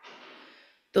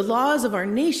 The laws of our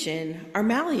nation are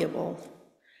malleable,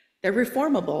 they're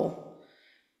reformable.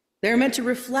 They're meant to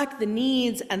reflect the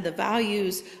needs and the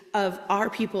values of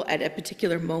our people at a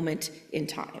particular moment in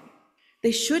time.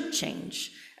 They should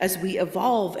change as we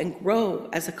evolve and grow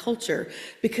as a culture,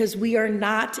 because we are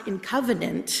not in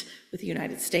covenant with the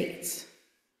United States,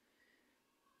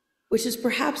 which is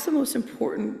perhaps the most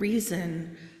important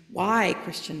reason why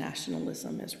Christian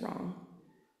nationalism is wrong.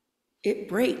 It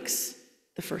breaks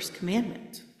the first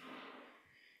commandment,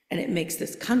 and it makes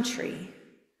this country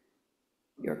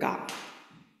your God.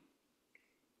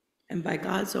 And by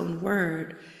God's own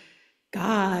word,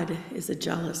 God is a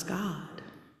jealous God.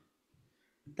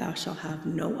 Thou shalt have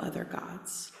no other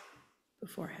gods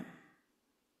before him.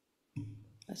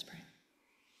 Let's pray.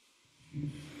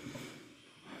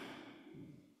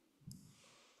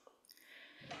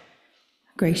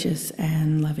 Gracious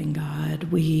and loving God,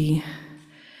 we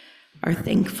are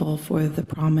thankful for the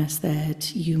promise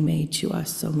that you made to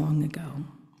us so long ago.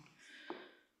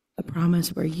 A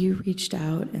promise where you reached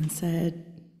out and said,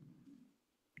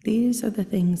 these are the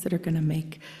things that are going to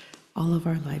make all of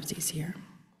our lives easier.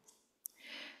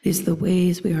 These are the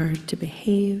ways we are to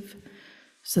behave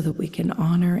so that we can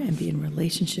honor and be in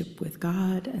relationship with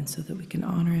God, and so that we can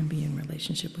honor and be in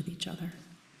relationship with each other.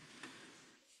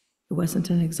 It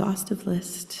wasn't an exhaustive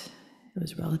list. It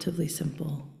was relatively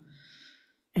simple.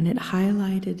 And it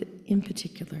highlighted, in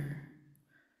particular,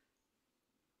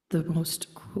 the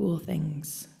most cruel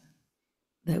things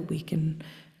that we can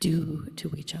do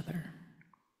to each other.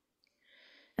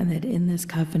 And that in this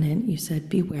covenant, you said,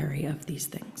 be wary of these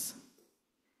things.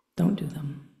 Don't do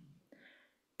them,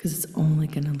 because it's only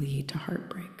going to lead to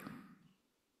heartbreak.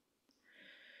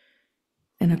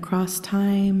 And across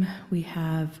time, we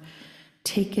have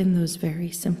taken those very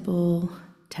simple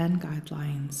 10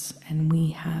 guidelines and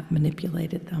we have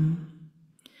manipulated them.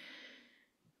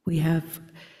 We have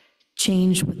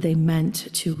changed what they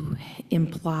meant to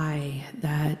imply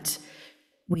that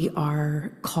we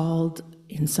are called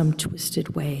in some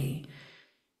twisted way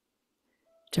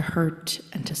to hurt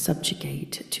and to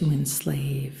subjugate, to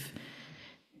enslave,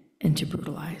 and to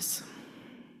brutalize.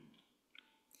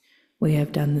 We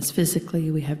have done this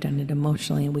physically, we have done it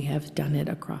emotionally, and we have done it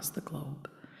across the globe.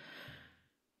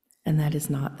 And that is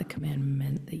not the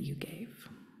commandment that you gave.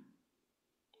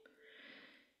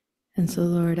 And so,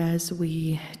 Lord, as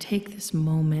we take this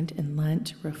moment in Lent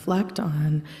to reflect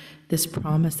on this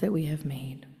promise that we have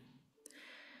made,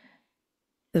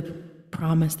 the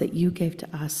promise that you gave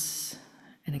to us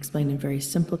and explained in very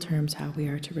simple terms how we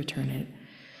are to return it,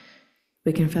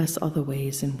 we confess all the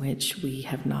ways in which we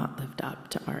have not lived up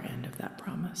to our end of that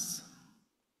promise.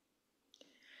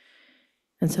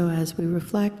 And so as we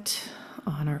reflect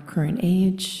on our current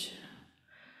age,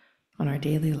 on our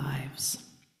daily lives,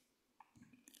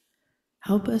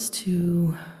 help us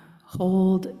to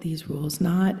hold these rules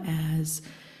not as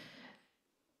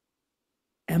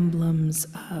emblems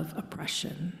of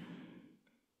oppression,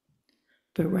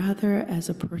 but rather as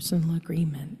a personal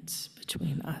agreement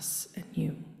between us and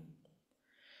you.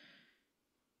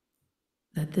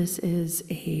 That this is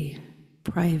a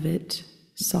private,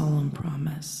 solemn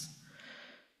promise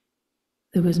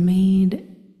that was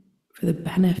made for the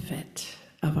benefit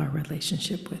of our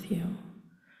relationship with you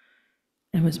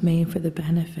and was made for the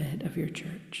benefit of your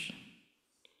church.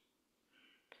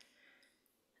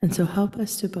 And so help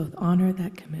us to both honor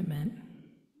that commitment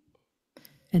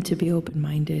and to be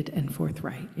open-minded and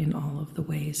forthright in all of the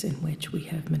ways in which we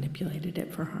have manipulated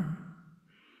it for harm,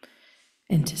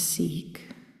 and to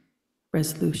seek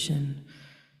resolution,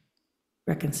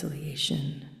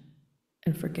 reconciliation,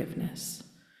 and forgiveness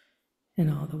in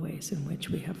all the ways in which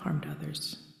we have harmed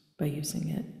others by using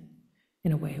it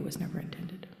in a way it was never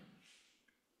intended.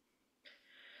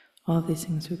 All of these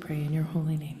things we pray in your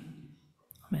holy name.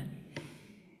 Amen.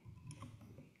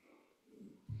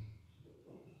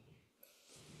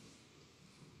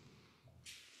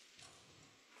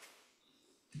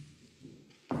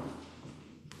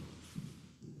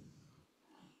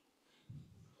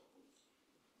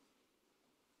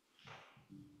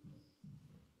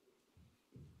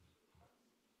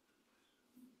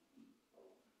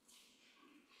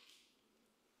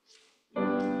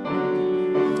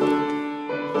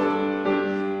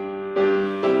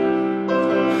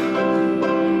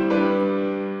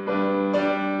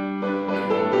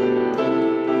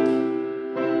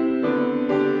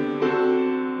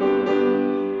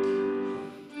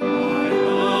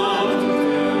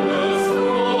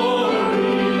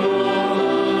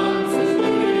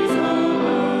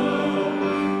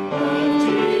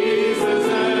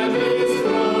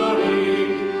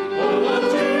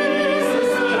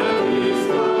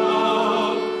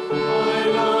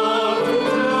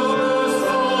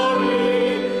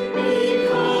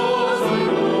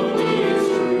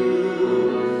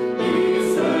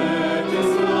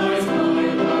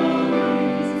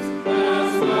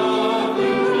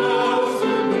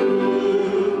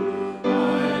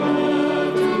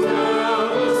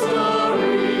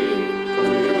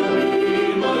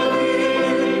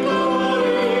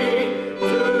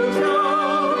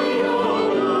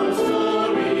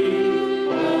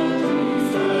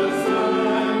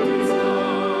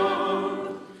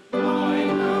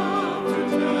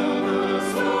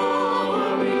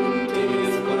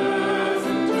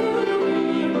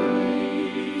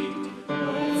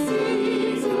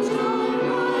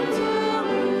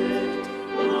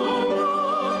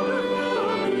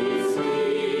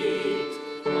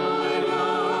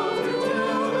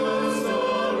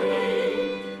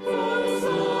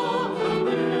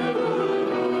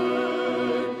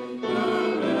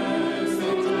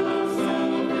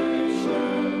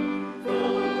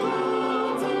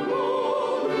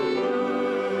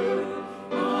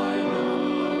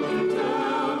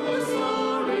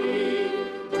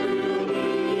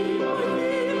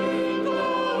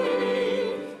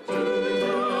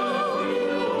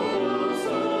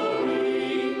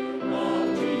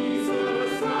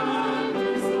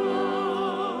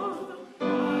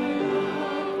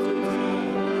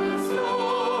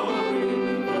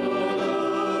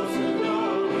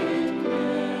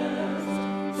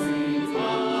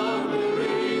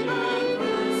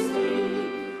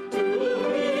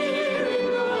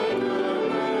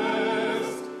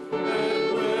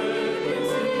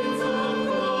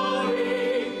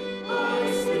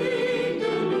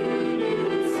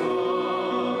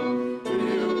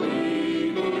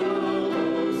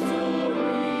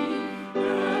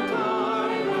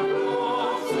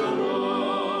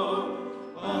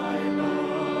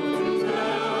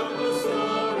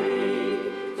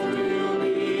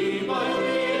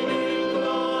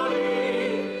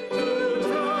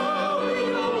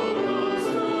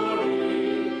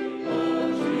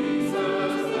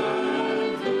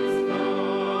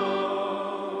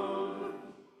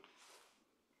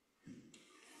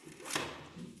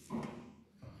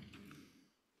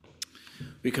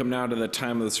 We come now to the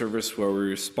time of the service where we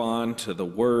respond to the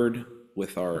word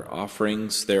with our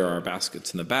offerings. There are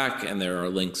baskets in the back, and there are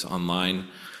links online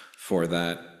for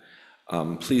that.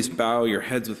 Please bow your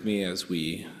heads with me as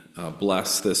we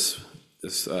bless this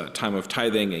time of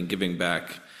tithing and giving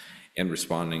back and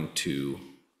responding to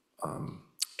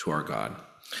our God.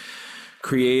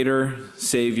 Creator,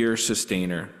 Savior,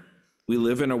 Sustainer, we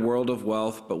live in a world of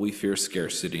wealth, but we fear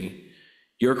scarcity.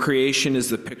 Your creation is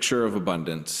the picture of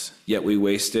abundance, yet we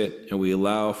waste it and we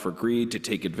allow for greed to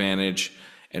take advantage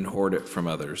and hoard it from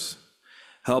others.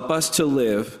 Help us to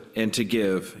live and to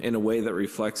give in a way that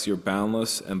reflects your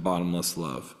boundless and bottomless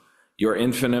love, your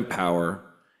infinite power,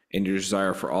 and your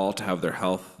desire for all to have their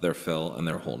health, their fill, and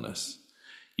their wholeness.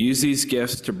 Use these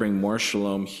gifts to bring more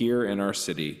shalom here in our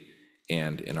city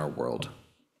and in our world.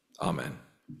 Amen.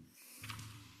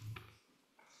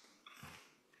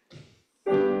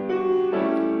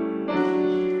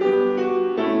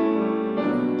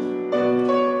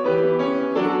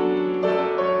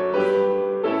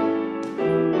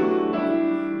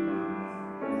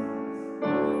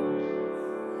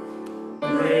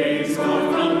 Praise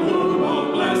God from whom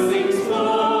all blessings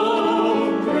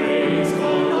flow. Praise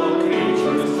God, all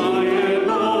creatures high and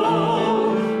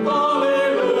low.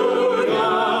 Hallelujah,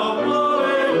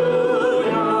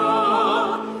 hallelujah.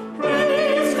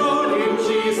 Praise God in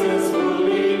Jesus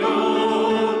fully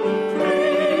known.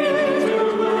 Praise your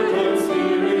word and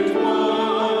spirit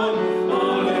one.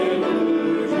 Hallelujah,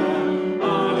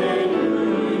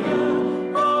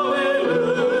 hallelujah,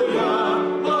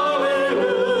 hallelujah,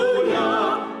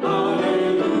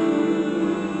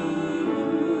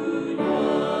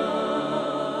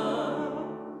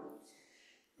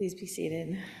 Please be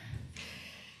seated.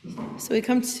 So we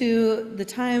come to the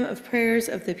time of prayers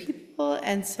of the people,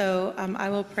 and so I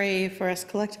will pray for us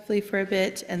collectively for a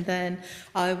bit, and then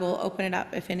I will open it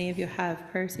up if any of you have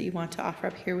prayers that you want to offer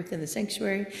up here within the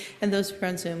sanctuary. And those who are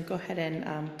on Zoom, go ahead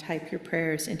and type your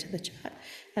prayers into the chat,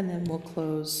 and then we'll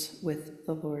close with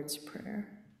the Lord's Prayer.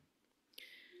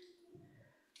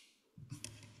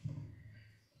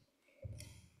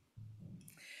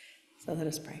 So let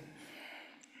us pray.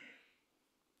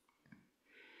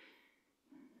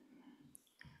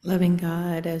 Loving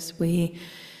God, as we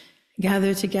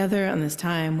gather together on this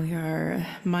time, we are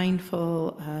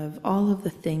mindful of all of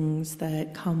the things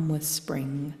that come with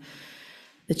spring,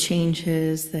 the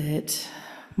changes that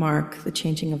mark the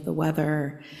changing of the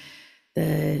weather,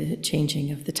 the changing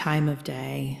of the time of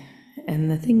day, and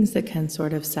the things that can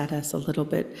sort of set us a little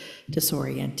bit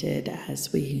disoriented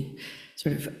as we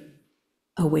sort of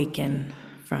awaken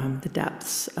from the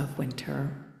depths of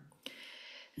winter.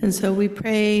 And so we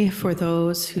pray for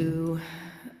those who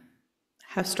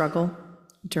have struggled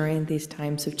during these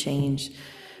times of change,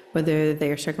 whether they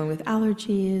are struggling with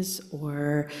allergies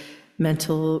or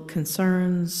mental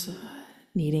concerns,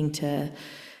 needing to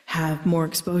have more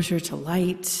exposure to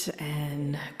light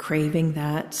and craving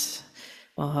that,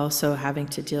 while also having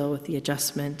to deal with the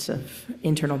adjustment of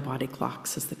internal body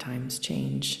clocks as the times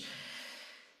change.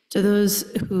 To those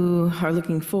who are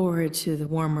looking forward to the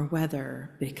warmer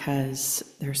weather because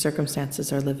their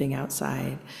circumstances are living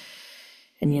outside,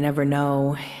 and you never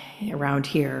know around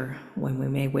here when we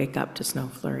may wake up to snow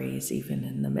flurries even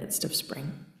in the midst of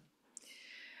spring.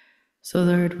 So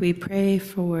Lord, we pray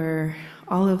for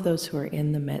all of those who are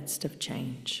in the midst of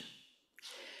change.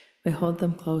 We hold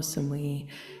them close and we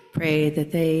pray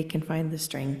that they can find the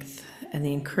strength and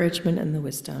the encouragement and the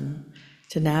wisdom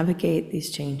to navigate these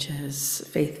changes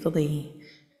faithfully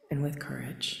and with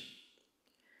courage.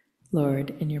 Lord,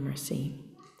 in your mercy,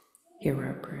 hear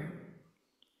our prayer.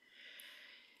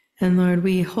 And Lord,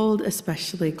 we hold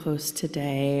especially close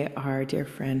today our dear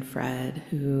friend Fred,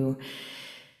 who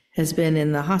has been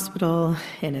in the hospital,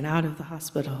 in and out of the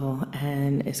hospital,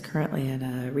 and is currently at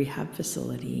a rehab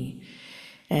facility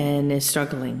and is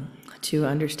struggling to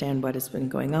understand what has been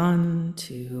going on,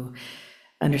 to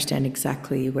understand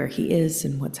exactly where he is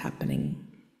and what's happening.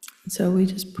 So we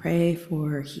just pray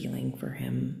for healing for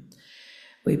him.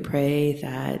 We pray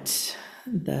that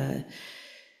the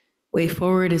way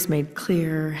forward is made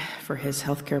clear for his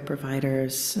healthcare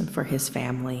providers and for his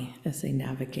family as they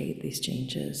navigate these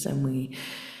changes. And we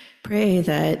pray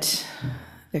that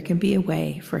there can be a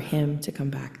way for him to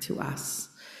come back to us,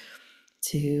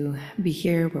 to be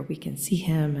here where we can see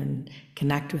him and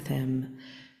connect with him,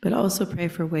 but also pray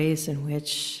for ways in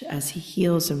which, as he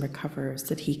heals and recovers,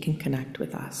 that he can connect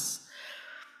with us.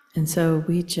 And so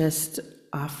we just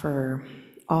offer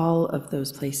all of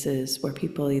those places where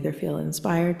people either feel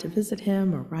inspired to visit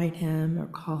him or write him or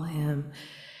call him,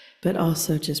 but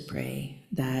also just pray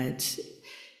that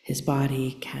his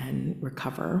body can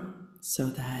recover so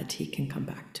that he can come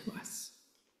back to us.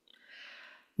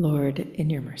 Lord, in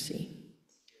your mercy,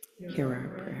 hear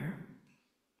our prayer.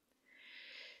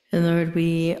 And Lord,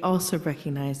 we also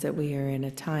recognize that we are in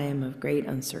a time of great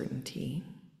uncertainty,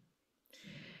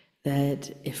 that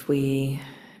if we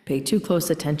pay too close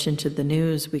attention to the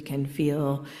news, we can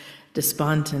feel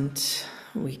despondent,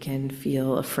 we can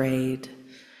feel afraid,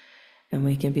 and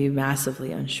we can be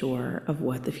massively unsure of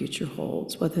what the future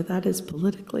holds, whether that is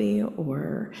politically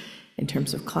or in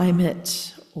terms of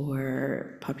climate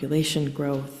or population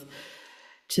growth,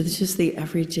 to just the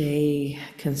everyday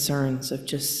concerns of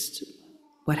just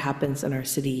what happens in our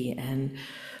city and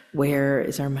where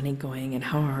is our money going and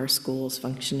how are our schools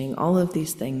functioning. All of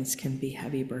these things can be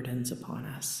heavy burdens upon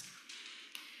us.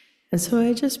 And so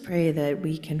I just pray that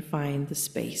we can find the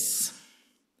space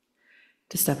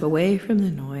to step away from the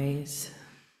noise,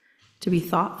 to be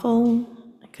thoughtful,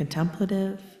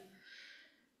 contemplative,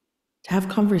 to have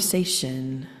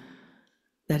conversation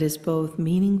that is both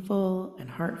meaningful and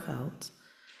heartfelt,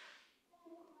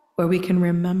 where we can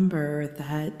remember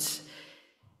that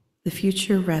the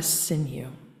future rests in you,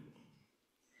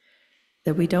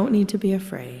 that we don't need to be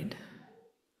afraid,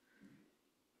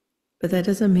 but that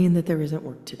doesn't mean that there isn't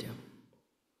work to do.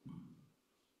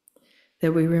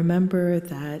 That we remember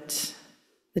that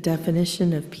the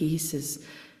definition of peace is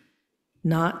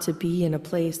not to be in a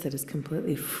place that is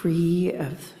completely free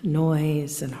of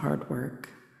noise and hard work,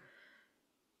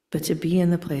 but to be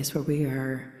in the place where we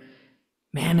are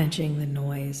managing the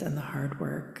noise and the hard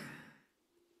work,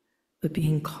 but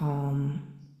being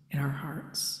calm in our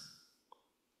hearts.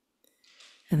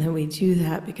 And that we do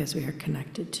that because we are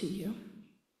connected to you.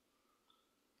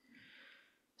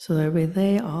 So that we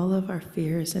lay all of our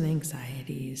fears and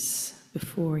anxieties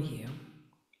before you,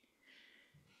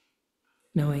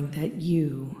 knowing that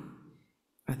you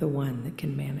are the one that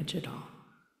can manage it all.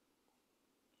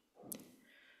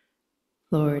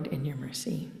 Lord, in your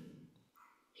mercy,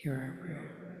 hear our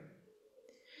prayer.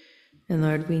 And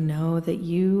Lord, we know that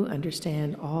you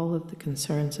understand all of the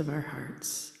concerns of our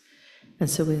hearts. And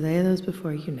so we lay those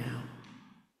before you now,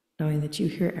 knowing that you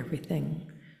hear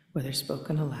everything, whether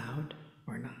spoken aloud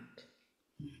or not.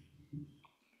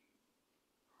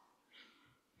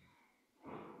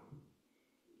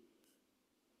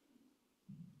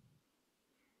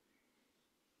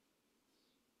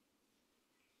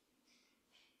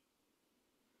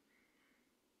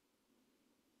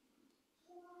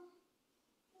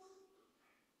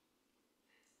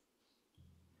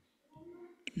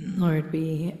 Lord,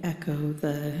 we echo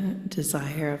the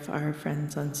desire of our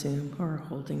friends on Zoom who are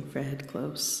holding Fred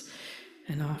close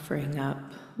and offering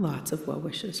up lots of well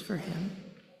wishes for him.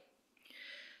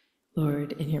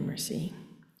 Lord, in your mercy,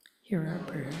 hear our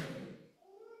prayer.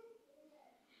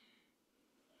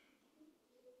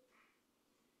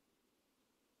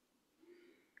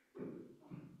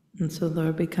 And so,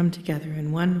 Lord, we come together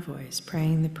in one voice,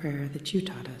 praying the prayer that you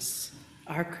taught us.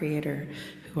 Our Creator,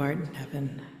 who art in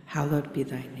heaven, hallowed be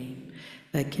thy name.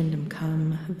 Thy kingdom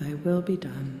come, thy will be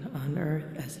done on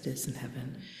earth as it is in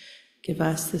heaven. Give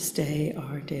us this day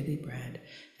our daily bread,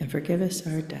 and forgive us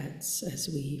our debts as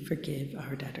we forgive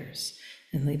our debtors.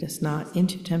 And lead us not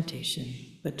into temptation,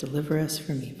 but deliver us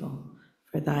from evil.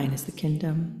 For thine is the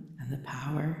kingdom, and the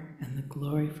power, and the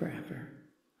glory forever.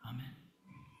 Amen.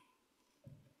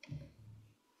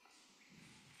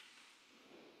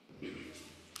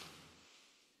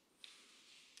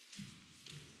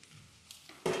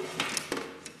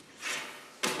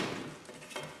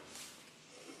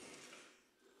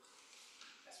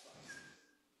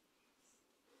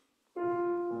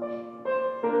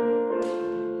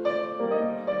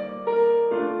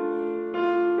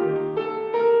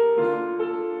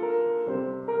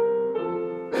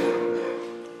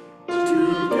 To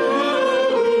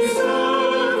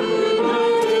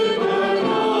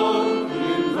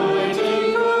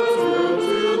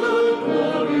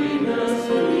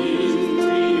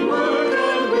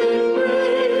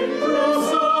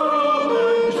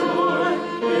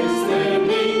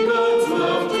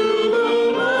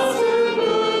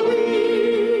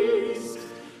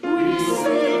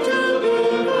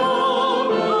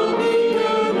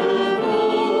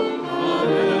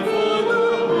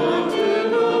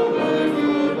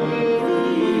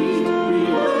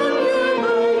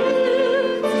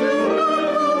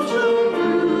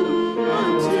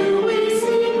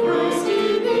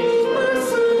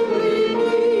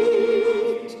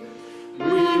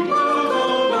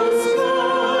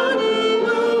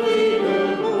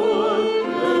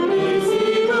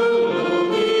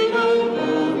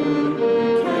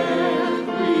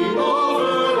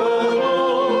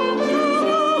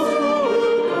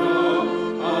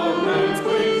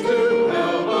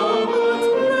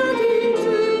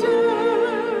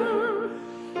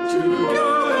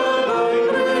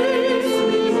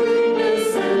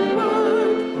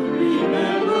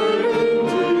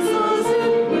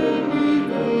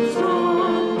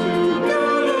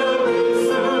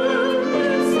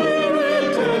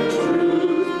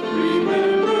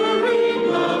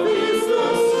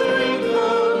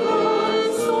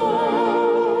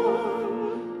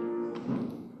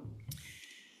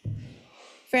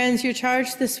Friends, your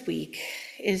charge this week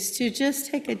is to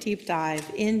just take a deep dive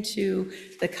into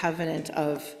the covenant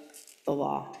of the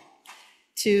law,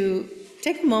 to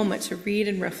take a moment to read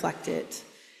and reflect it,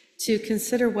 to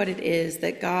consider what it is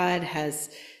that God has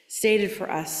stated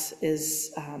for us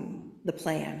is the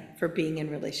plan for being in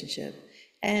relationship,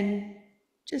 and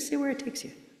just see where it takes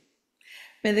you.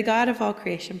 May the God of all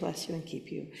creation bless you and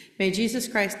keep you. May Jesus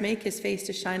Christ make his face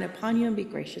to shine upon you and be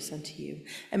gracious unto you.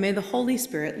 And may the Holy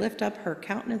Spirit lift up her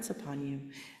countenance upon you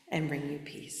and bring you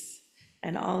peace.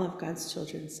 And all of God's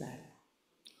children said,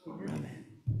 Amen.